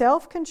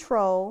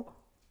 self-control,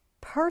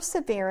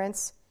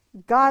 perseverance,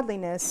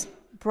 godliness,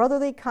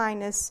 brotherly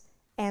kindness,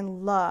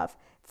 and love.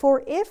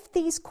 For if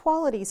these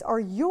qualities are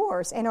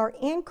yours and are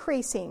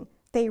increasing,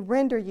 they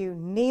render you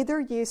neither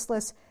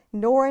useless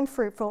nor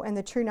unfruitful in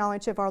the true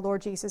knowledge of our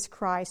Lord Jesus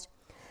Christ.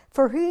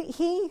 For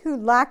he who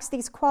lacks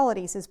these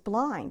qualities is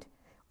blind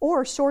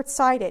or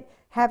short-sighted,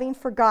 having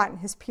forgotten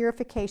his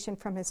purification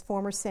from his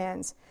former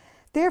sins.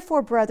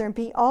 Therefore, brethren,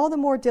 be all the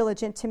more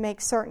diligent to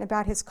make certain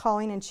about his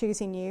calling and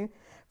choosing you.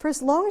 For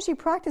as long as you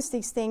practice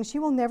these things,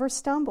 you will never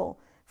stumble.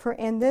 For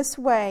in this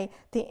way,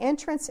 the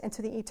entrance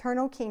into the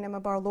eternal kingdom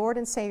of our Lord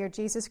and Savior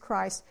Jesus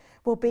Christ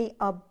will be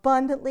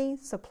abundantly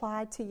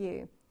supplied to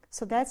you.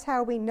 So that's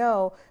how we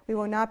know we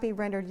will not be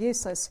rendered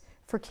useless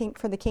for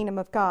the kingdom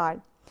of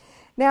God.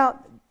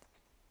 Now,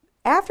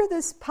 after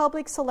this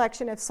public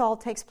selection of Saul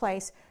takes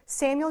place,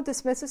 Samuel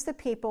dismisses the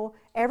people.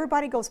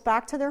 Everybody goes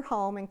back to their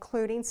home,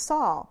 including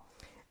Saul,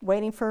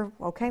 waiting for,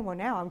 okay, well,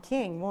 now I'm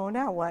king. Well,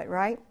 now what,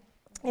 right?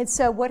 And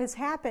so what has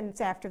happened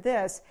after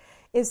this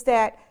is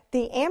that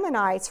the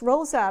Ammonites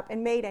rose up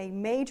and made a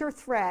major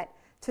threat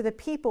to the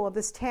people of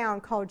this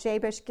town called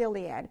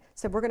Jabesh-Gilead.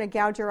 Said, we're going to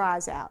gouge your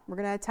eyes out. We're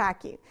going to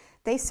attack you.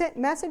 They sent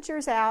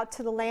messengers out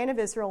to the land of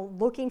Israel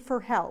looking for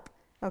help,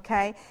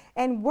 okay?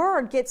 And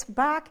word gets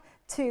back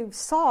to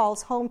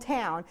Saul's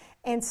hometown.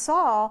 And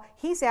Saul,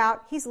 he's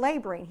out, he's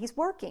laboring, he's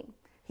working.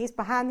 He's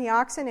behind the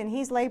oxen and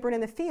he's laboring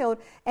in the field,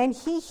 and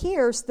he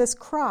hears this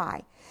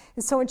cry.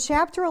 And so in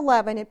chapter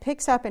 11, it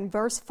picks up in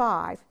verse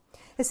 5.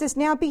 It says,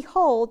 now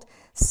behold,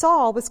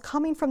 Saul was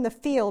coming from the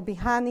field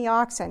behind the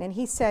oxen, and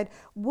he said,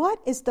 what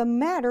is the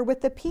matter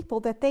with the people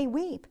that they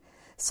weep?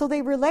 So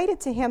they related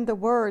to him the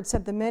words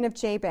of the men of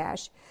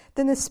Jabesh.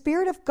 Then the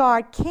Spirit of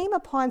God came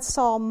upon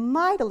Saul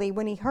mightily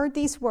when he heard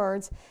these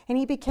words, and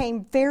he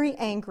became very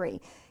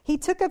angry. He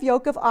took a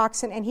yoke of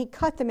oxen, and he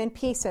cut them in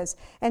pieces,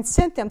 and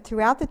sent them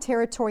throughout the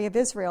territory of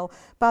Israel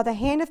by the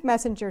hand of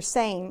messengers,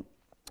 saying,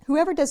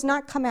 whoever does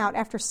not come out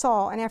after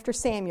Saul and after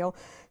Samuel,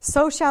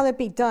 so shall it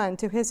be done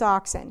to his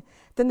oxen.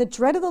 Then the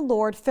dread of the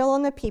Lord fell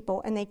on the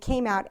people, and they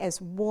came out as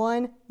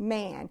one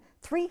man.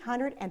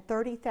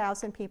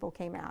 330,000 people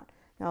came out.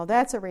 Now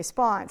that's a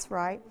response,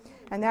 right?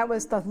 And that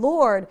was the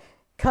Lord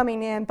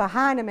coming in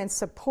behind him and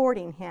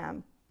supporting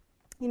him.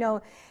 You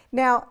know,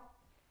 now,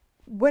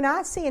 when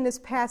I see in this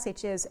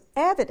passage is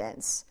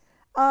evidence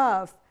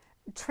of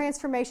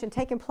transformation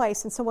taking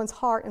place in someone's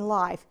heart and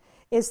life,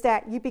 is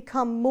that you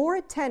become more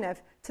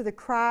attentive to the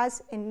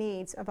cries and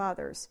needs of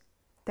others.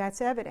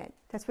 That's evident.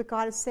 That's what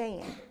God is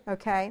saying,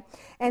 okay?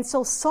 And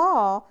so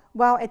Saul,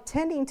 while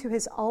attending to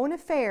his own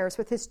affairs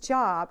with his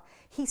job,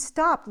 he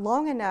stopped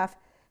long enough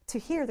to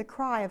hear the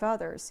cry of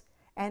others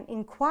and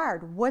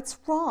inquired, what's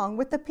wrong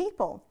with the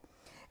people?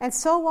 And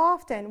so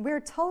often we're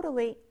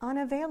totally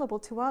unavailable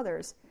to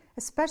others,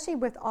 especially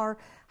with our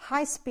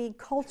high-speed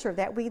culture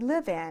that we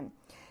live in.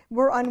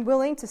 We're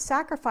unwilling to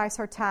sacrifice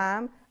our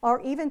time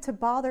or even to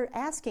bother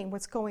asking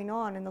what's going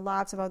on in the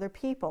lives of other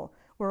people.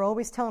 We're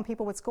always telling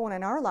people what's going on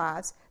in our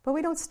lives, but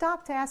we don't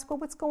stop to ask, well,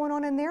 what's going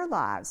on in their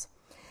lives?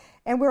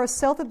 And we're a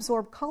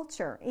self-absorbed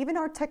culture. Even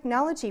our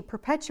technology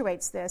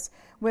perpetuates this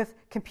with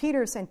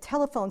computers and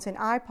telephones and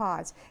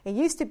iPods. It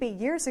used to be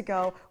years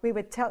ago, we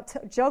would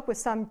joke with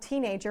some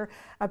teenager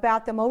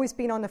about them always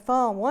being on the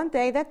phone. One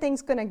day, that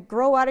thing's going to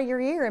grow out of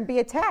your ear and be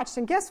attached.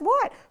 And guess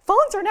what?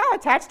 Phones are now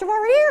attached to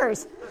our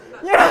ears.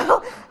 You know,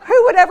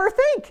 who would ever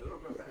think?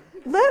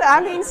 I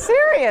mean,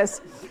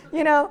 serious.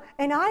 You know,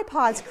 and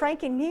iPods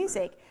cranking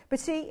music. But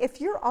see, if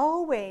you're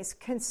always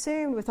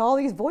consumed with all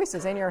these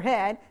voices in your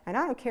head, and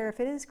I don't care if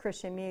it is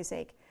Christian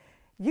music,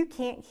 you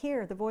can't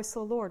hear the voice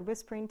of the Lord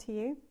whispering to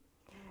you.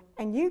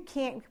 And you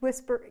can't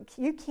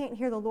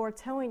hear the Lord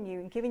telling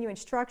you and giving you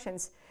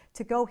instructions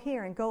to go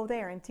here and go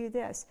there and do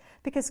this.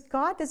 Because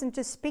God doesn't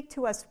just speak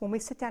to us when we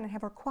sit down and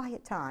have our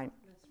quiet time.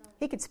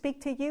 He could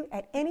speak to you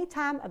at any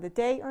time of the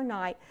day or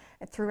night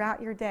and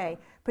throughout your day.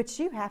 But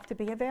you have to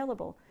be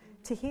available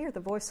to hear the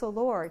voice of the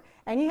Lord.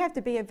 And you have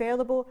to be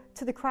available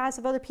to the cries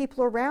of other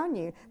people around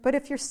you. But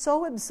if you're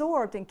so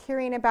absorbed in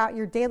caring about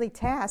your daily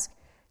task,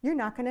 you're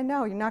not going to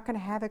know. You're not going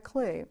to have a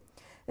clue.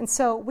 And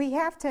so we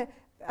have to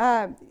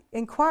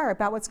inquire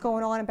about what's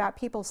going on about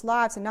people's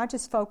lives and not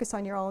just focus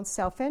on your own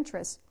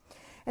self-interest.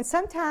 And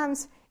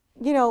sometimes,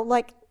 you know,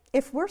 like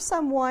if we're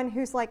someone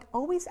who's like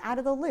always out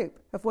of the loop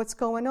of what's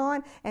going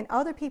on, and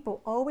other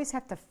people always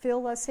have to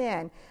fill us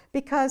in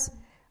because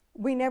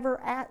we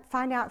never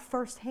find out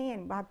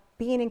firsthand by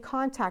being in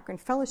contact and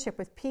fellowship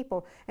with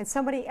people, and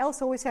somebody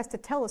else always has to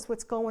tell us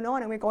what's going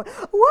on, and we're going,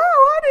 wow,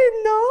 I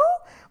didn't know.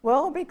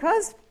 Well,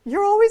 because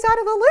you're always out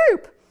of the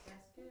loop,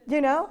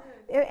 you know?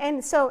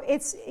 And so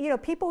it's, you know,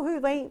 people who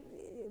they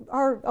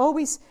are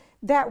always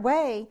that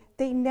way,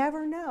 they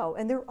never know,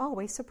 and they're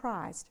always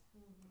surprised.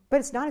 But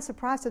it's not a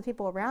surprise to the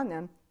people around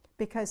them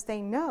because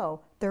they know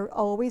they're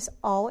always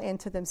all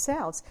into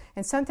themselves.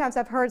 And sometimes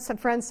I've heard some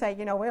friends say,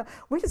 well,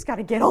 we just got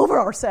to get over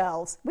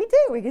ourselves. We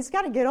do. We just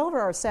got to get over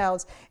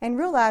ourselves and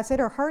realize that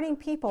are hurting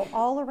people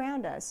all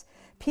around us,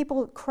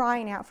 people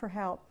crying out for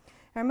help.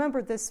 I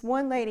remember this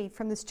one lady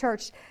from this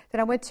church that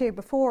I went to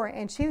before,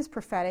 and she was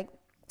prophetic.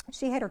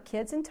 She had her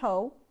kids in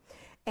tow,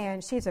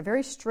 and she's a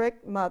very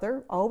strict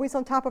mother, always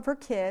on top of her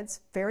kids,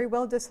 very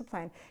well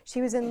disciplined.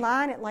 She was in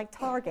line at like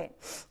Target,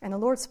 and the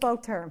Lord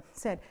spoke to her,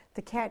 said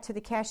to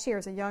the cashier,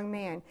 is a young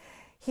man.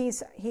 He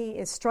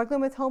is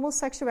struggling with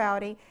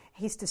homosexuality.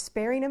 He's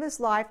despairing of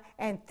his life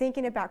and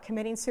thinking about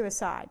committing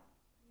suicide.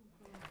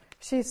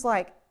 She's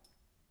like,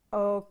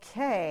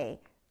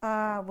 okay,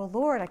 well,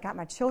 Lord, I got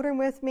my children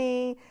with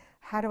me.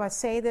 How do I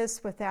say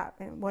this without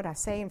what I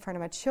say in front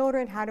of my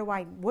children?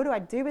 What do I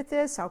do with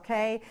this?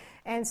 Okay.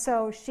 And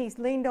so she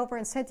leaned over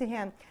and said to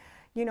him,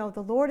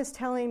 the Lord is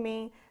telling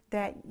me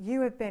that you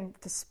have been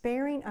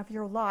despairing of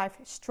your life,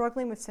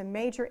 struggling with some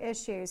major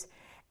issues,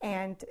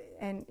 and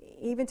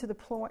even to the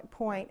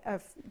point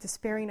of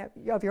despairing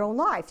of your own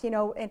life,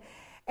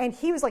 And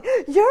he was like,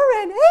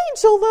 you're an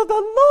angel of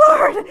the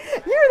Lord.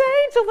 You're the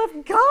angel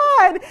of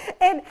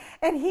God.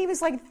 And he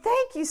was like,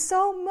 thank you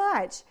so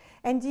much.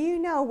 And do you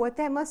know what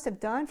that must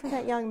have done for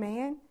that young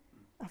man?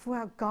 Of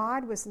how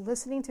God was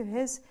listening to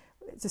his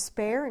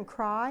despair and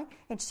cry,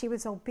 and she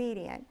was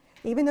obedient.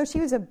 Even though she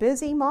was a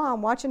busy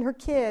mom watching her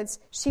kids,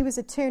 she was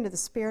attuned to the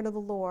Spirit of the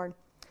Lord.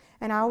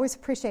 And I always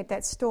appreciate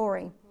that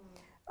story.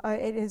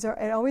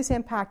 It always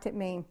impacted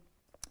me.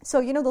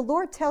 So, the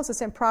Lord tells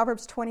us in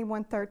Proverbs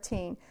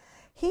 21:13,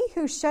 he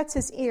who shuts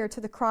his ear to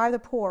the cry of the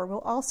poor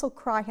will also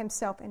cry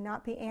himself and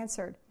not be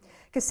answered.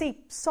 Because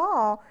see,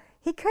 Saul,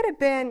 he could have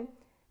been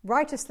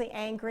righteously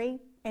angry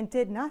and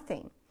did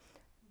nothing.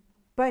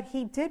 But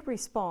he did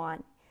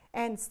respond.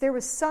 And there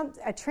was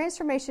a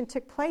transformation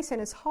took place in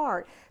his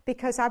heart,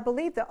 because I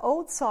believe the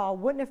old Saul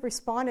wouldn't have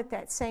responded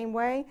that same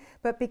way.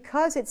 But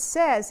because it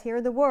says here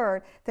in the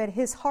Word that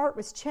his heart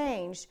was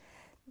changed,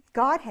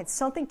 God had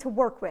something to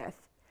work with.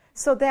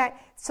 So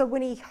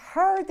when he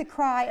heard the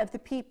cry of the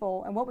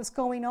people and what was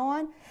going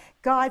on,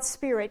 God's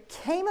Spirit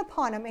came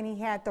upon him, and he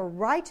had the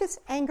righteous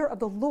anger of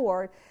the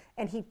Lord,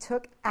 and he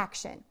took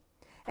action.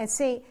 And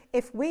see,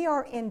 if we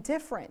are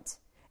indifferent,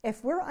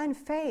 if we're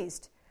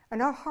unfazed,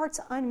 and our heart's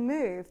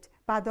unmoved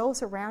by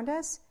those around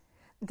us,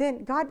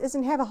 then God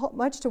doesn't have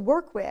much to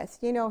work with.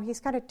 He's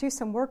got to do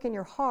some work in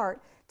your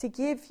heart to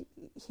give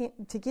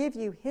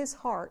you his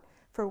heart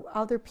for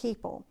other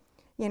people.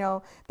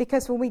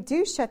 Because when we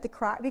do shut the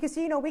cry, because,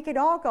 we could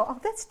all go, oh,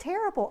 that's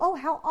terrible. Oh,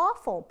 how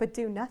awful, but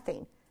do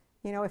nothing.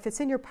 If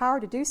it's in your power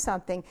to do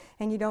something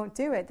and you don't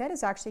do it, that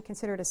is actually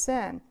considered a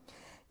sin.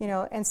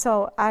 And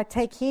so I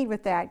take heed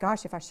with that.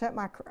 Gosh, if I shut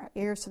my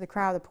ears to the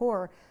cry of the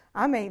poor,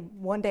 I may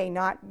one day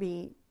not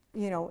be,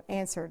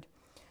 answered.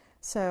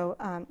 So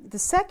the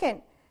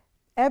second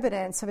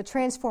evidence of a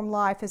transformed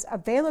life is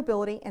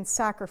availability and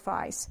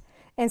sacrifice.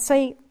 And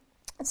see,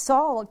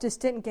 Saul just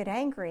didn't get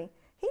angry.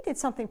 He did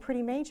something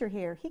pretty major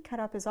here. He cut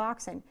up his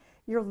oxen.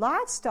 Your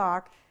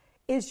livestock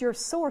is your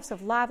source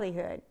of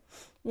livelihood.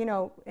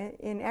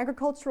 In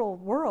agricultural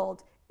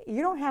world,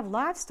 you don't have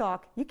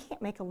livestock, you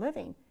can't make a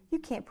living. You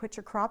can't put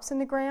your crops in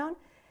the ground.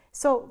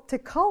 So to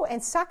go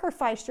and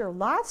sacrifice your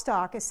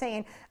livestock is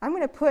saying, I'm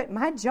going to put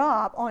my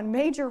job on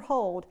major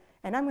hold,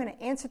 and I'm going to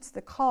answer to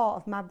the call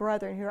of my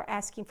brethren who are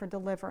asking for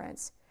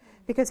deliverance.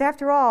 Because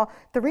after all,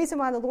 the reason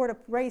why the Lord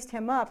raised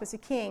him up as a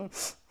king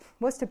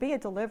was to be a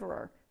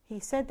deliverer. He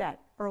said that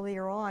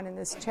earlier on in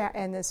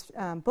this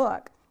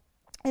book.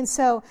 And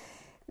so,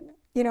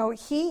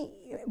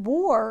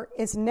 war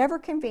is never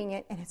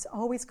convenient, and it's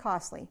always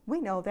costly.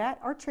 We know that.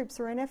 Our troops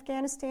are in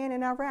Afghanistan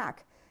and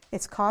Iraq.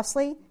 It's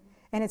costly,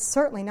 and it's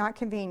certainly not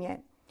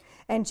convenient.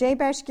 And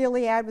Jabesh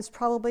Gilead was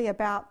probably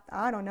about,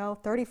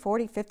 30,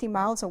 40, 50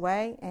 miles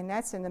away, and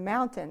that's in the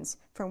mountains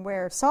from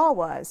where Saul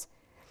was.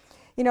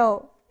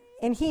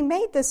 And he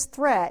made this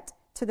threat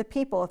to the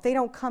people, if they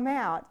don't come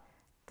out,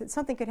 that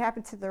something could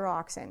happen to their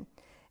oxen.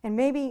 And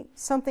maybe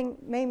something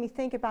made me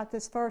think about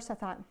this verse. I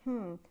thought,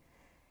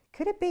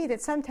 could it be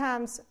that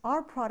sometimes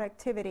our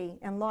productivity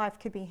in life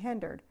could be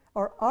hindered,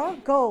 or our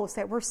goals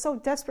that we're so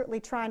desperately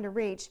trying to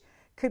reach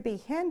could be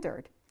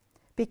hindered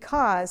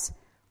because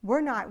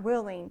we're not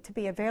willing to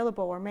be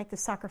available or make the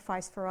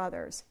sacrifice for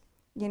others?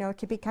 It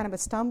could be kind of a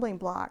stumbling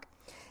block.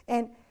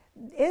 And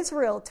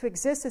Israel, to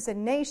exist as a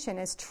nation,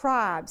 as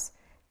tribes,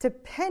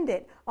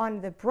 depended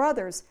on the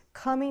brothers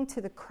coming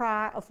to the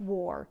cry of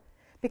war,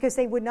 because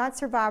they would not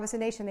survive as a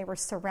nation. They were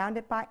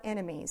surrounded by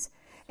enemies.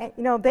 And,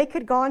 they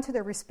could go into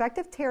their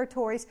respective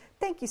territories.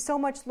 Thank you so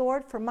much,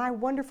 Lord, for my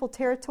wonderful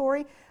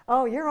territory.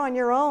 Oh, you're on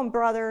your own,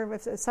 brother,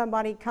 if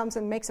somebody comes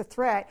and makes a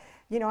threat.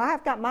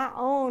 I've got my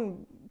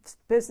own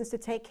business to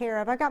take care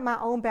of. I've got my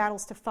own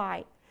battles to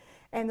fight.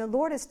 And the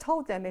Lord has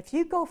told them, if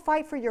you go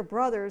fight for your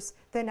brothers,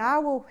 then I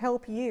will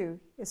help you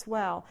as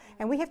well.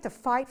 And we have to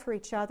fight for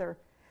each other.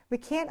 We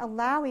can't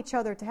allow each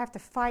other to have to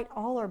fight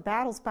all our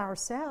battles by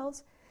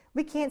ourselves.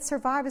 We can't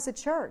survive as a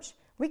church.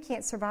 We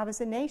can't survive as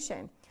a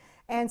nation.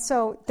 And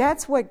so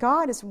that's what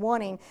God is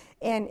wanting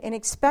and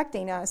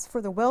expecting us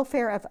for the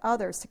welfare of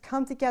others to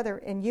come together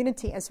in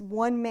unity as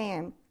one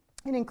man.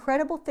 And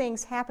incredible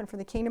things happen for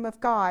the kingdom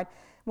of God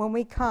when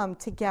we come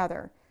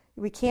together.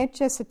 We can't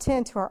just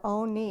attend to our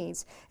own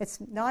needs. It's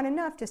not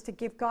enough just to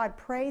give God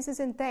praises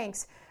and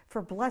thanks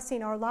for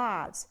blessing our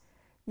lives.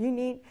 You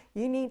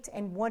need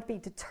and want to be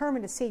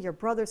determined to see your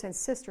brothers and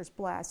sisters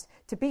blessed,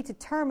 to be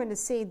determined to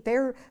see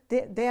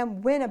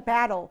them win a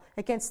battle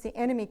against the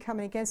enemy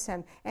coming against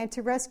them, and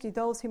to rescue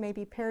those who may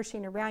be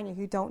perishing around you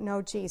who don't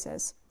know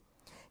Jesus.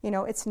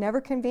 It's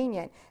never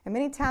convenient. And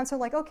many times they're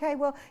like, okay,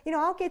 well,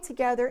 I'll get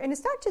together. And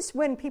it's not just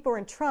when people are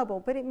in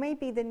trouble, but it may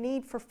be the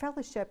need for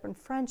fellowship and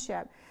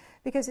friendship.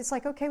 Because it's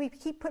like, okay, we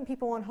keep putting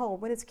people on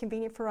hold when it's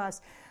convenient for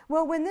us.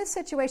 Well, when this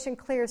situation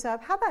clears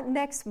up, how about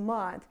next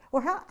month?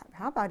 Or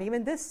how about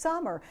even this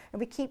summer? And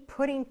we keep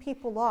putting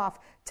people off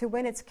to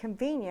when it's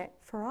convenient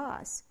for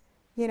us.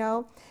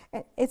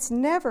 It's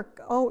never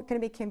going to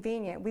be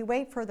convenient. We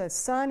wait for the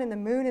sun and the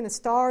moon and the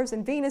stars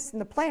and Venus and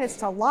the planets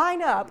to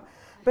line up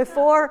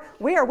before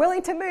we are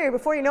willing to move.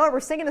 Before you know it, we're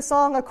singing the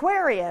song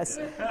Aquarius.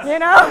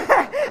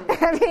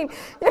 I mean,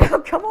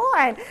 come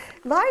on.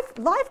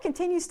 Life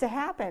continues to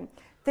happen.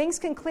 Things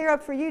can clear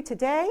up for you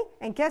today,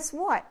 and guess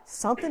what?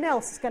 Something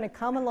else is going to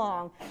come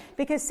along.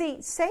 Because,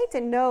 see,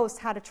 Satan knows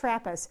how to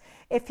trap us.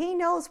 If he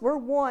knows we're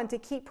one to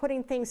keep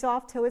putting things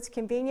off till it's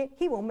convenient,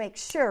 he will make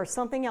sure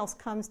something else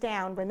comes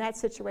down when that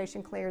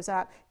situation clears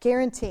up.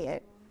 Guarantee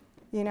it.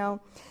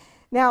 Now,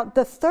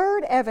 the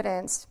third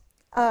evidence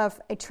of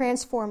a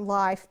transformed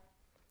life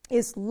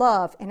is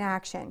love in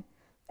action.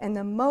 And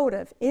the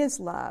motive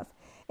is love.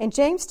 In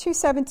James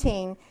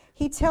 2:17,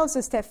 he tells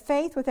us that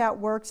faith without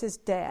works is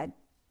dead.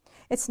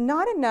 It's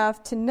not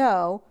enough to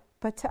know,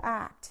 but to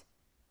act,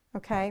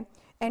 okay?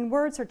 And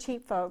words are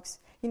cheap, folks.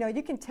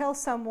 You can tell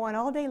someone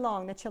all day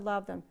long that you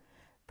love them,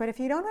 but if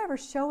you don't ever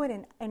show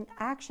it in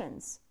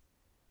actions,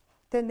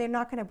 then they're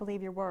not going to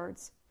believe your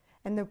words.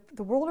 And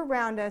the world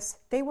around us,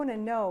 they want to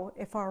know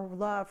if our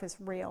love is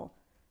real,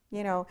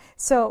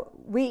 So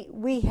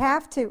we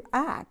have to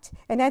act,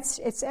 and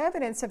it's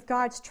evidence of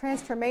God's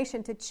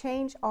transformation to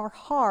change our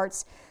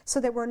hearts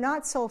so that we're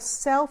not so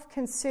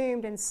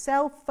self-consumed and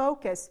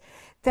self-focused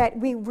that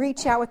we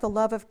reach out with the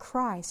love of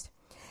Christ.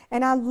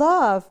 And I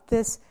love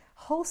this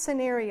whole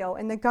scenario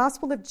in the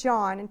Gospel of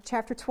John in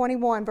chapter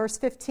 21, verse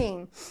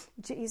 15.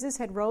 Jesus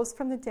had rose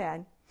from the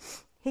dead.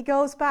 He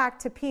goes back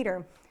to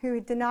Peter, who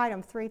had denied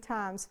him 3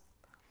 times,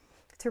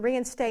 to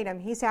reinstate him.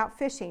 He's out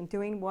fishing,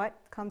 doing what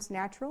comes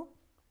natural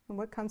and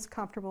what comes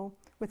comfortable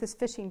with his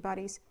fishing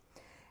buddies.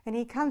 And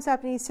he comes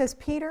up and he says,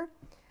 Peter,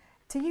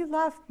 do you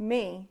love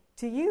me?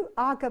 Do you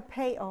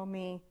agapeo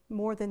me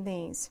more than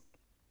these?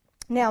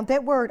 Now,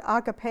 that word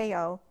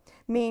agapeo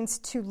means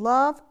to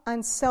love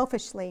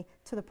unselfishly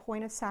to the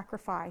point of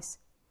sacrifice.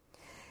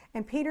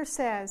 And Peter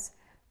says,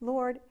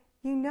 Lord,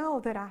 you know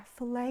that I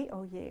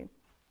phileo you.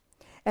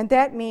 And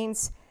that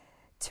means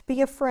to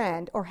be a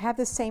friend or have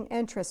the same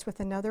interest with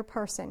another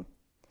person.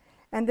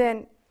 And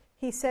then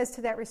he says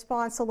to that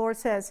response, the Lord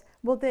says,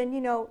 well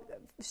then,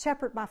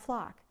 shepherd my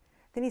flock.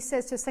 Then he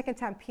says to the second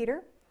time,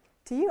 Peter,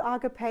 do you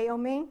agapeo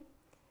me?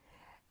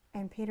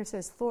 And Peter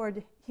says,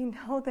 Lord, you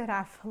know that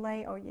I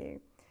phileo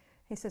you.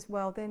 He says,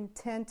 well, then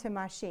tend to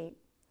my sheep.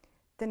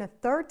 Then a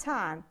third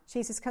time,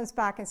 Jesus comes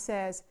back and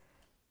says,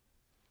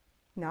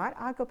 not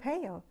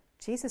agapeo.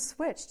 Jesus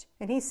switched.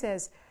 And he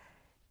says,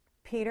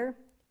 Peter,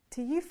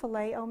 do you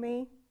phileo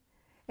me?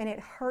 And it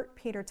hurt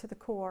Peter to the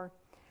core.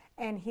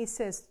 And he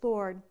says,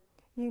 Lord,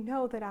 you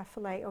know that I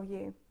phileo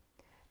you.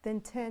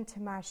 Then tend to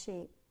my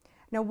sheep.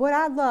 Now, what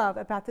I love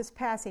about this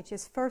passage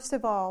is, first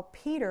of all,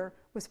 Peter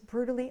was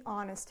brutally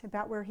honest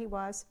about where he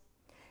was.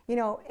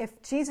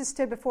 If Jesus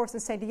stood before us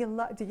and said, do you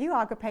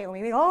agapeo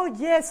me? Oh,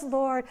 yes,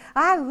 Lord,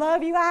 I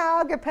love you,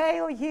 I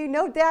agapeo you,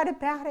 no doubt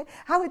about it.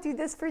 I would do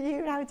this for you,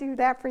 and I would do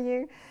that for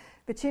you.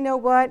 But you know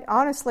what?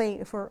 Honestly,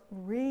 if we're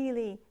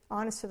really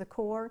honest to the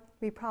core,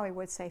 we probably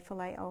would say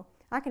phileo.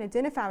 I can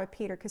identify with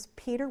Peter because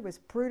Peter was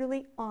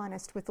brutally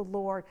honest with the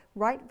Lord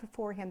right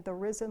before him, the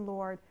risen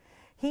Lord.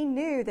 He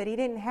knew that he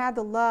didn't have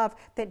the love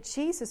that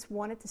Jesus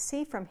wanted to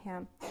see from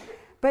him.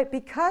 But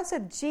because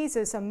of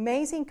Jesus'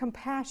 amazing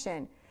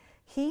compassion,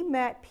 he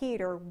met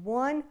Peter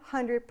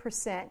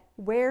 100%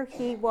 where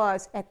he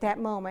was at that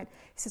moment.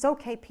 He says,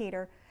 okay,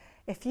 Peter,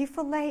 if you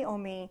phileo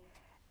me,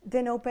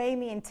 then obey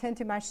me and tend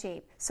to my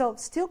sheep. So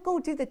still go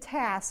do the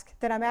task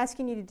that I'm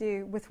asking you to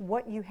do with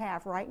what you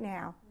have right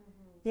now.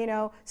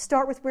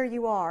 Start with where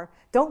you are.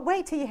 Don't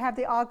wait till you have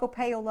the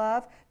agapeo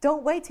love.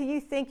 Don't wait till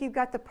you think you've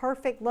got the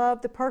perfect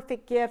love, the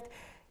perfect gift.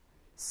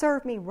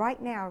 Serve me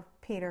right now,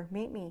 Peter.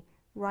 Meet me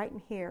right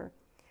in here.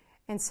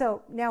 And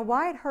so now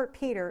why it hurt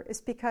Peter is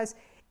because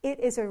it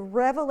is a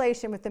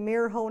revelation with the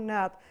mirror holding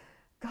up.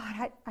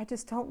 God, I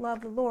just don't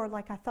love the Lord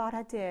like I thought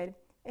I did.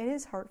 It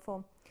is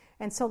hurtful.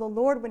 And so the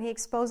Lord, when he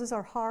exposes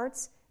our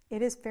hearts,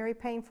 it is very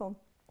painful.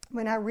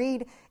 When I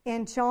read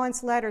in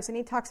John's letters and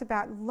he talks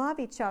about love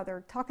each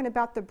other, talking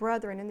about the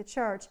brethren in the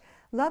church,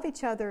 love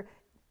each other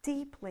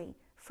deeply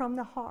from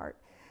the heart.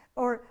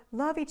 Or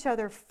love each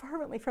other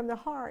fervently from the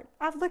heart.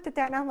 I've looked at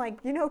that and I'm like,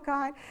 you know,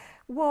 God,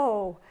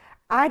 whoa,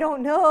 I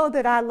don't know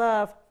that I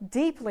love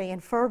deeply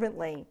and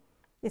fervently.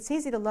 It's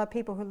easy to love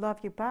people who love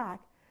you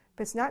back,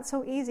 but it's not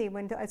so easy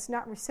when it's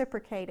not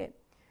reciprocated.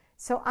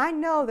 So I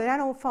know that I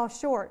don't fall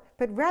short,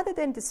 but rather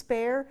than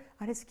despair,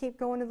 I just keep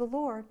going to the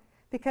Lord,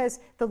 because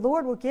the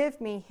Lord will give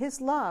me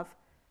His love,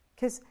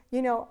 because,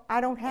 you know,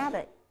 I don't have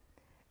it.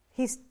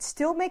 He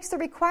still makes the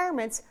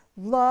requirements.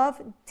 Love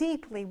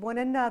deeply one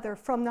another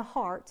from the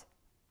heart.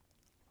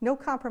 No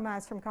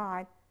compromise from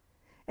God.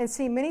 And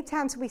see, many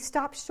times we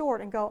stop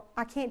short and go,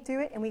 I can't do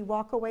it, and we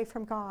walk away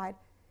from God,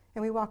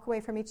 and we walk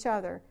away from each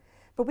other.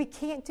 But we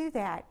can't do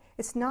that.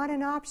 It's not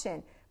an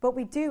option. What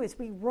we do is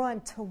we run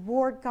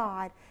toward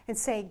God and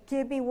say,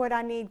 give me what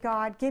I need,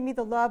 God. Give me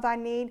the love I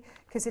need,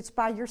 because it's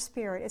by your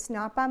Spirit. It's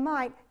not by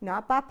might,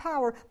 not by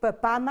power,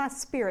 but by my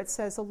Spirit,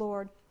 says the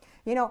Lord.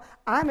 You know,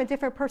 I'm a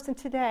different person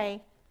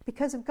today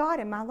because of God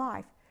in my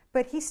life.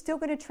 But He's still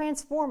going to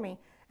transform me.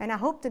 And I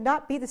hope to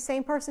not be the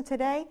same person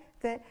today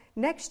that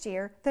next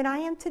year than I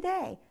am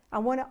today. I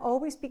want to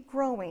always be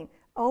growing,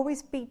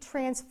 always be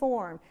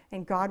transformed.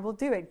 And God will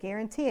do it,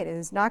 guarantee it. It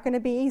is not going to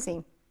be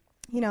easy.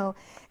 You know,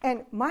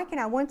 and Mike and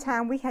I, one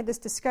time, we had this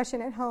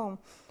discussion at home.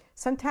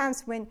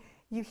 Sometimes when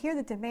you hear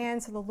the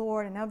demands of the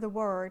Lord and of the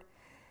Word,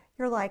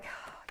 you're like,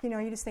 you know,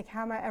 you just think,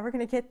 how am I ever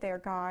going to get there,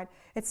 God?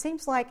 It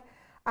seems like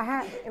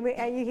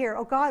you hear,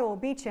 oh, God will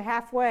meet you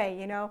halfway,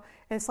 you know.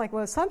 And it's like,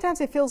 well,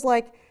 sometimes it feels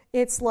like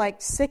it's like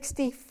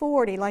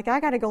 60-40. Like, I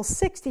got to go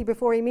 60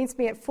 before He meets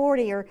me at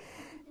 40. Or,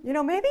 you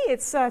know, maybe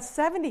it's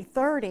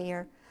 70-30.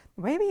 Or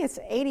maybe it's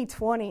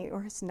 80-20.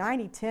 Or it's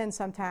 90-10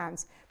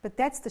 sometimes. But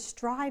that's the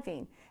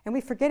striving. And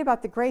we forget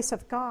about the grace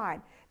of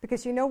God.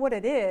 Because you know what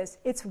it is?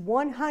 It's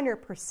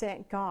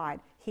 100% God.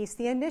 He's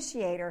the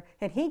initiator,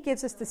 and He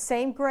gives us the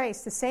same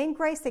grace. The same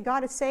grace that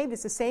God has saved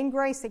is the same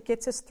grace that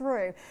gets us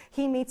through.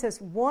 He meets us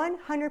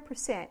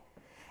 100%.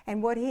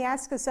 And what He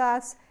asks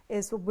us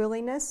is a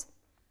willingness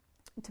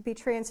to be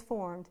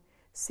transformed,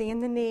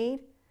 seeing the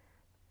need,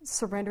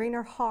 surrendering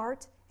our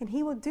heart, and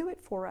He will do it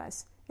for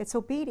us. It's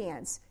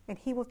obedience, and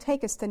He will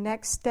take us the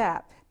next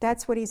step.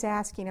 That's what He's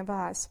asking of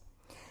us.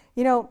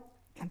 You know,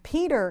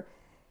 Peter,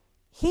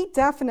 he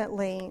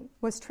definitely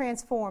was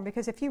transformed,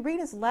 because if you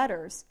read his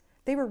letters,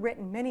 they were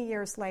written many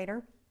years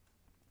later.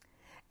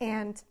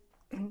 And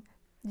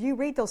you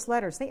read those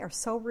letters, they are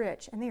so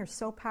rich and they are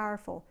so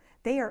powerful.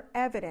 They are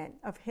evident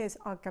of his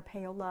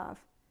agapeo love,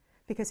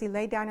 because he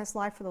laid down his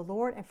life for the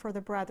Lord and for the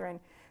brethren.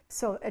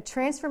 So a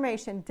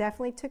transformation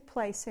definitely took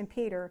place in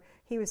Peter.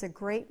 He was a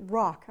great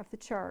rock of the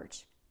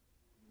church.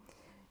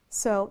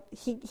 So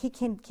he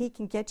can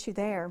get you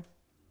there.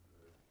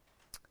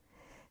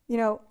 You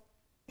know,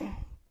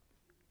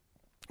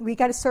 we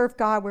got to serve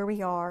God where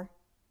we are.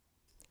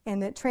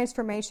 And that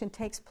transformation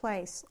takes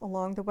place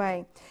along the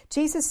way.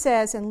 Jesus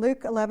says in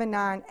Luke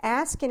 11:9,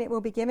 ask and it will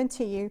be given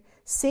to you,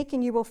 seek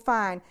and you will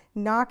find,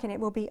 knock and it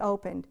will be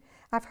opened.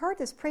 I've heard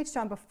this preached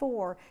on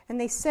before, and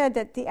they said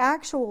that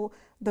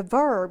the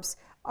verbs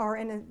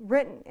are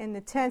written in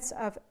the tense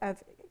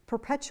of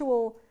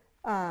perpetual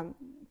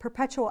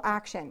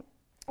action.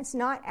 It's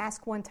not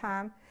ask one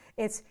time,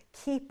 it's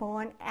keep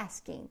on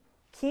asking.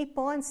 Keep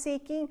on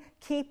seeking,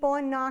 keep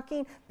on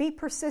knocking. Be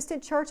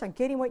persistent, church, on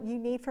getting what you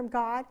need from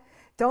God.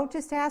 Don't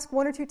just ask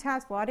one or two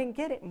times, well, I didn't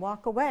get it, and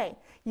walk away.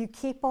 You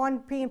keep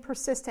on being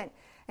persistent.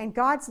 And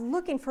God's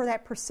looking for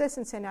that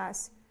persistence in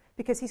us,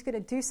 because He's going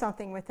to do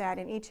something with that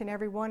in each and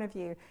every one of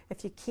you.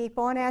 If you keep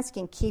on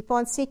asking, keep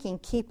on seeking,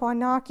 keep on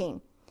knocking.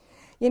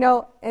 You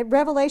know, at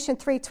Revelation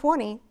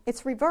 3:20,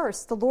 it's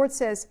reversed. The Lord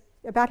says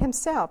about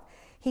Himself,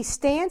 He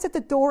stands at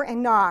the door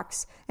and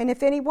knocks, and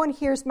if anyone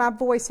hears my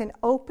voice and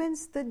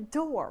opens the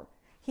door,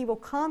 He will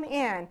come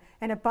in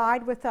and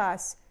abide with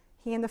us,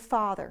 He and the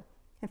Father,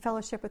 in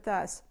fellowship with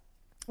us.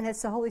 And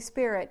it's the Holy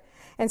Spirit.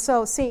 And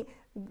so, see,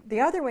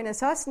 the other one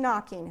is us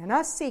knocking and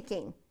us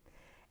seeking.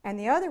 And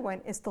the other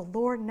one is the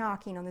Lord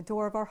knocking on the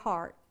door of our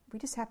heart. We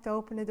just have to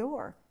open the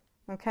door.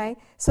 Okay?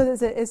 So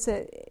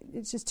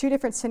it's just two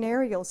different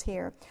scenarios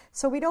here.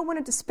 So we don't want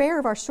to despair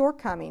of our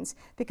shortcomings,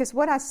 because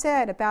what I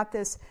said about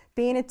this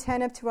being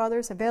attentive to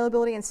others,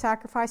 availability and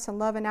sacrifice and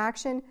love and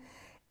action,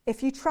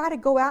 if you try to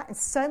go out and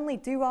suddenly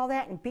do all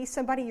that and be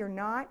somebody you're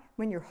not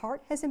when your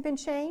heart hasn't been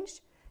changed,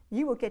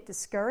 you will get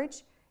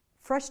discouraged,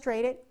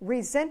 frustrated,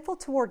 resentful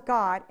toward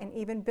God, and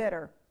even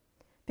bitter,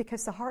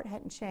 because the heart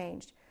hadn't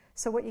changed.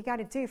 So what you got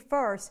to do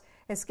first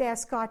is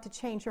ask God to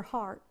change your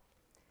heart.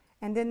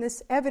 And then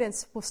this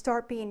evidence will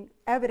start being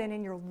evident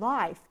in your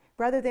life.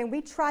 Rather than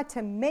we try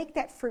to make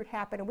that fruit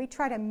happen and we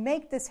try to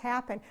make this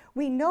happen,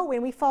 we know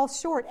when we fall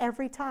short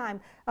every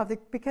time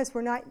because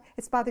we're not.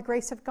 It's by the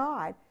grace of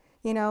God.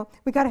 You know,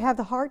 we got to have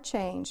the heart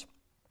change.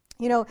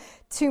 You know,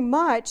 too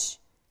much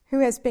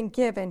who has been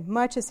given,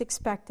 much is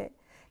expected.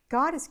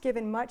 God has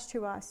given much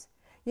to us.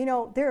 You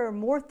know, there are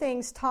more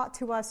things taught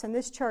to us in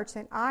this church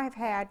than I have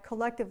had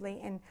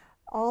collectively in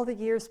all the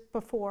years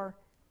before.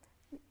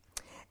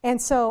 And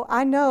so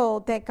I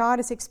know that God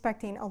is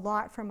expecting a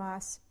lot from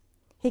us.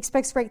 He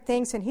expects great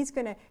things, and He's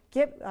going to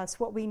give us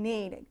what we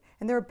need.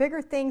 And there are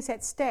bigger things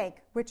at stake,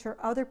 which are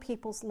other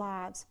people's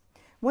lives.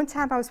 One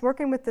time I was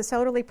working with this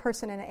elderly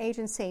person in an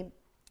agency,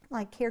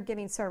 like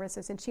caregiving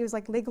services, and she was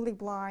like legally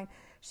blind.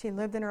 She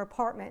lived in her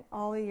apartment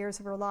all the years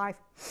of her life.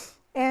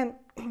 And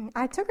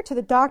I took her to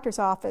the doctor's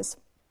office.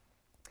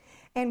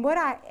 And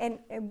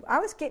I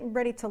was getting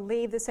ready to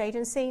leave this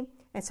agency,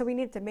 and so we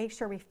needed to make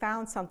sure we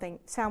found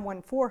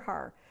someone for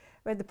her.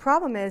 But the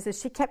problem is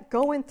she kept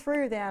going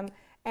through them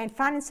and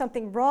finding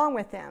something wrong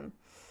with them.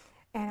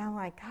 And I'm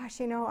like, gosh,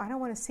 I don't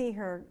want to see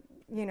her,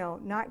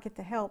 not get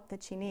the help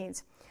that she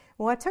needs.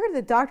 Well, I took her to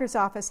the doctor's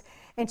office,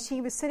 and she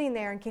was sitting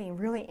there and getting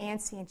really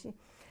antsy,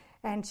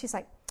 and she's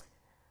like,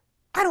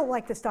 I don't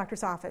like this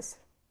doctor's office.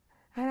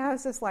 And I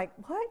was just like,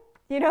 what?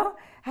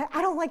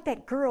 I don't like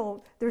that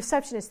girl, the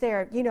receptionist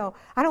there,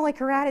 I don't like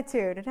her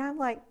attitude. And I'm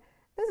like,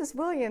 Mrs.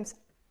 Williams,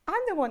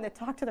 I'm the one that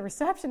talked to the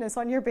receptionist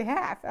on your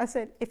behalf. I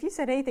said, if you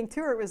said anything to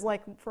her, it was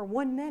like for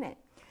 1 minute.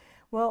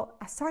 Well,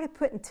 I started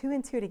putting 2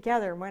 and 2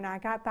 together when I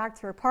got back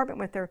to her apartment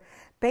with her,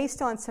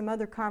 based on some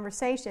other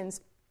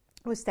conversations,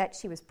 was that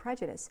she was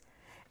prejudiced.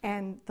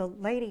 And the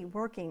lady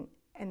working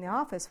in the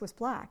office was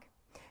black.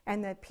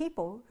 And the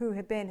people who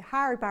had been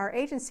hired by our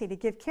agency to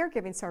give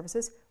caregiving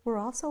services were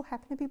also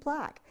happened to be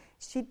black.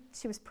 She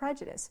was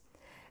prejudiced.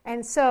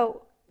 And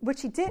so what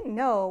she didn't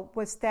know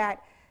was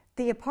that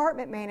the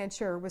apartment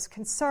manager was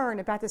concerned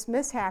about this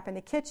mishap in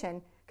the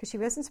kitchen because she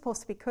wasn't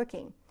supposed to be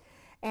cooking.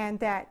 And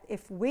that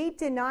if we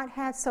did not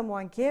have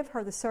someone give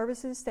her the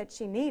services that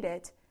she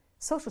needed,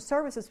 social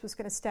services was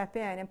going to step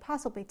in and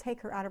possibly take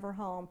her out of her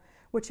home,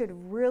 which would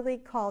really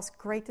cause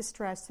great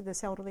distress to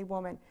this elderly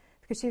woman.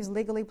 Because she was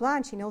legally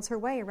blind, she knows her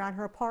way around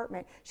her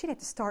apartment. She'd have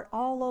to start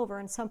all over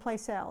in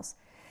someplace else.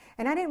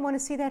 And I didn't want to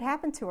see that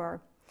happen to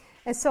her.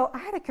 And so I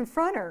had to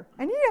confront her.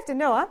 And you have to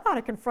know, I'm not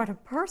a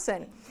confrontive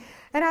person.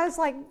 And I was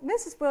like,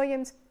 Mrs.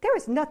 Williams, there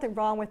was nothing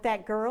wrong with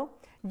that girl.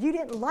 You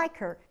didn't like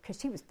her because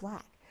she was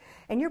black.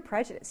 And you're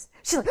prejudiced.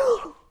 She's like,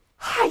 oh,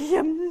 I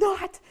am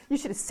not. You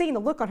should have seen the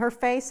look on her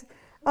face.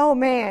 Oh,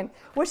 man,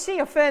 was she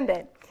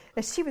offended?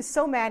 And she was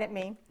so mad at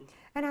me.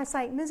 And I was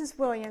like, Mrs.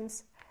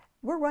 Williams,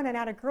 we're running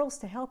out of girls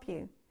to help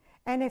you.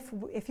 And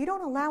if you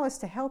don't allow us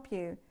to help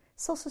you,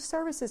 social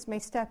services may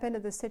step into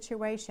the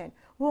situation.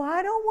 Well,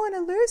 I don't want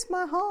to lose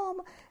my home.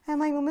 And I'm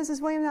like, well,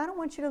 Mrs. Williams, I don't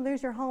want you to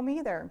lose your home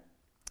either.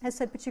 I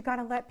said, but you got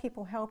to let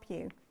people help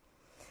you.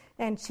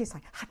 And she's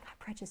like, I'm not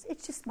prejudiced.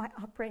 It's just my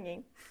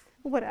upbringing.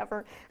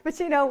 Whatever. But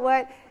you know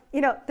what?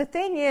 The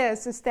thing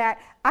is that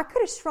I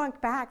could have shrunk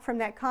back from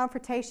that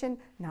confrontation,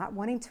 not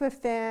wanting to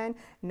offend,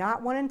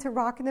 not wanting to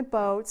rock in the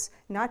boats,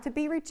 not to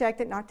be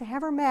rejected, not to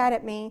have her mad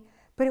at me.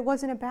 But it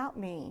wasn't about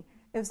me.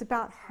 It was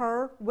about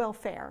her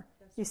welfare,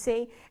 you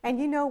see? And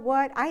you know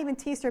what? I even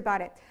teased her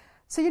about it.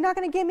 So you're not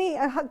going to give me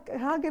a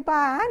hug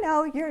goodbye? I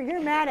know,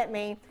 you're mad at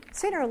me.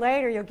 Sooner or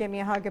later, you'll give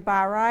me a hug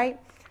goodbye, right?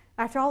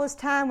 After all this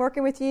time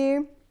working with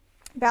you,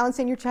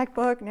 balancing your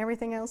checkbook and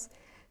everything else.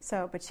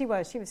 So, but she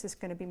was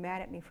just going to be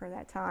mad at me for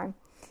that time,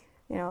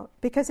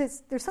 because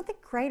there's something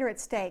greater at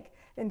stake.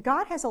 And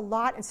God has a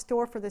lot in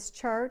store for this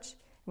church.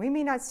 We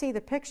may not see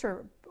the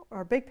picture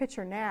or big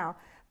picture now,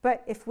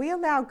 but if we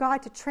allow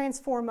God to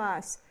transform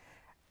us,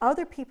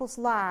 other people's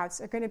lives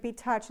are going to be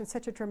touched in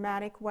such a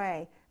dramatic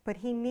way. But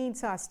He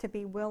needs us to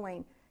be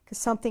willing, because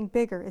something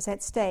bigger is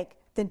at stake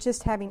than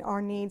just having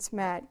our needs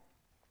met.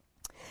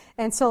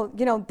 And so,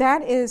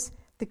 that is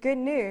the good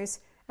news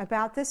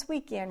about this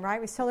weekend, right?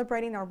 We're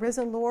celebrating our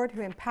risen Lord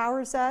who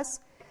empowers us,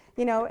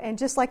 and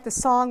just like the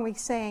song we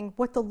sang,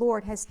 what the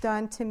Lord has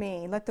done to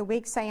me. Let the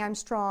weak say I'm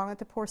strong. Let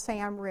the poor say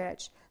I'm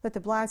rich. Let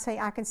the blind say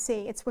I can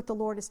see. It's what the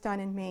Lord has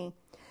done in me.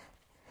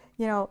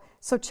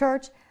 So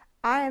church,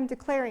 I am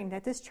declaring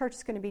that this church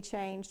is going to be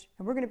changed,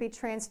 and we're going to be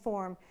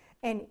transformed,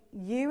 and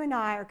you and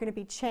I are going to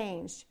be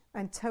changed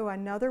into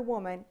another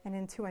woman and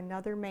into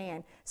another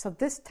man. So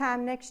this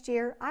time next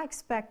year, I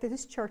expect that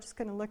this church is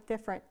going to look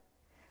different,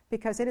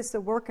 because it is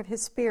the work of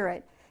His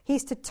Spirit.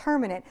 He's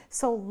determined it.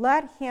 So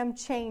let Him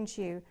change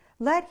you.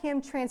 Let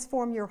Him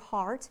transform your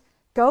heart.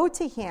 Go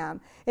to Him.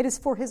 It is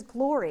for His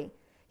glory.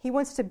 He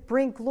wants to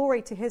bring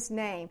glory to His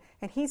name,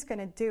 and He's going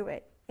to do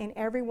it in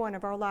every one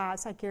of our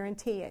lives. I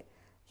guarantee it.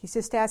 He's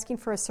just asking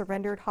for a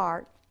surrendered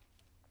heart.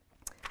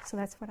 So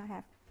that's what I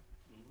have.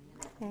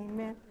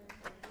 Amen.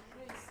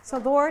 So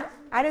Lord,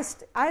 I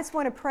just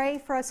want to pray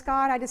for us,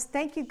 God. I just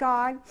thank you,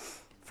 God,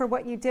 for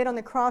what you did on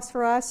the cross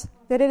for us,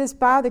 that it is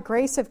by the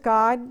grace of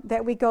God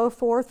that we go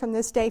forth from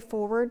this day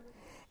forward.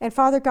 And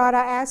Father God,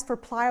 I ask for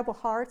pliable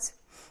hearts.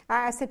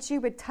 I ask that you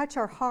would touch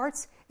our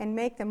hearts and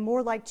make them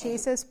more like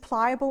Jesus,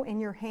 pliable in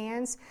your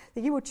hands,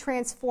 that you would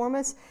transform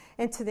us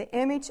into the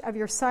image of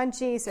your Son,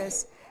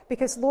 Jesus.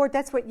 Because, Lord,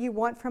 that's what you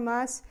want from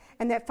us.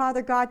 And that,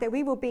 Father God, that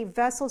we will be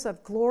vessels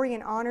of glory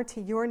and honor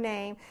to your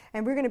name.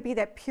 And we're going to be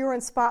that pure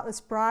and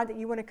spotless bride that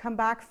you want to come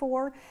back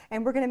for.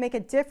 And we're going to make a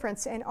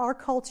difference in our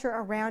culture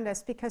around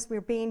us because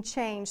we're being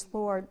changed,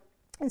 Lord.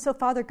 And so,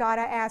 Father God,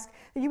 I ask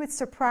that you would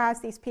surprise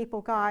these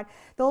people, God.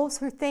 Those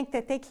who think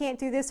that they can't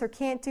do this or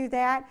can't do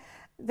that,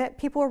 that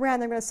people around,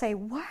 they're going to say,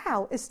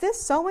 wow, is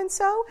this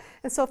so-and-so?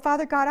 And so,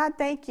 Father God, I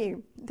thank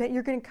you that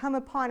you're going to come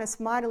upon us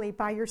mightily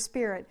by your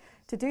Spirit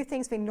to do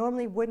things we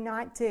normally would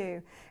not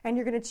do. And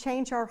you're going to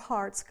change our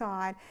hearts,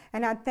 God.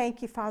 And I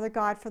thank you, Father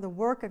God, for the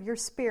work of your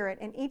Spirit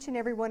in each and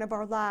every one of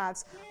our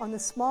lives, on the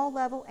small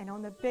level and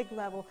on the big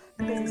level,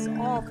 because it's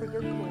all for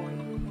your glory.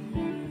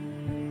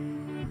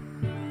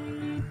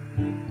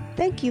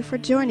 Thank you for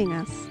joining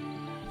us.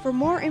 For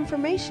more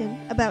information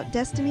about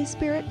Destiny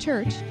Spirit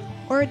Church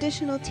or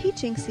additional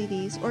teaching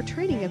CDs or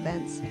training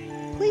events,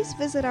 please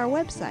visit our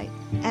website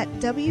at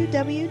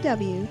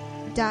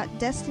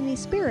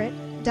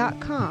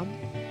www.destinyspirit.com,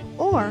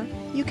 or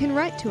you can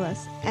write to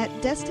us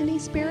at Destiny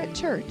Spirit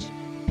Church,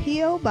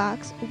 P.O.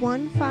 Box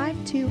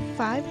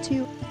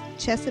 15252,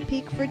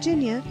 Chesapeake,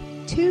 Virginia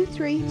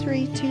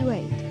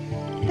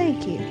 23328.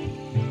 Thank you.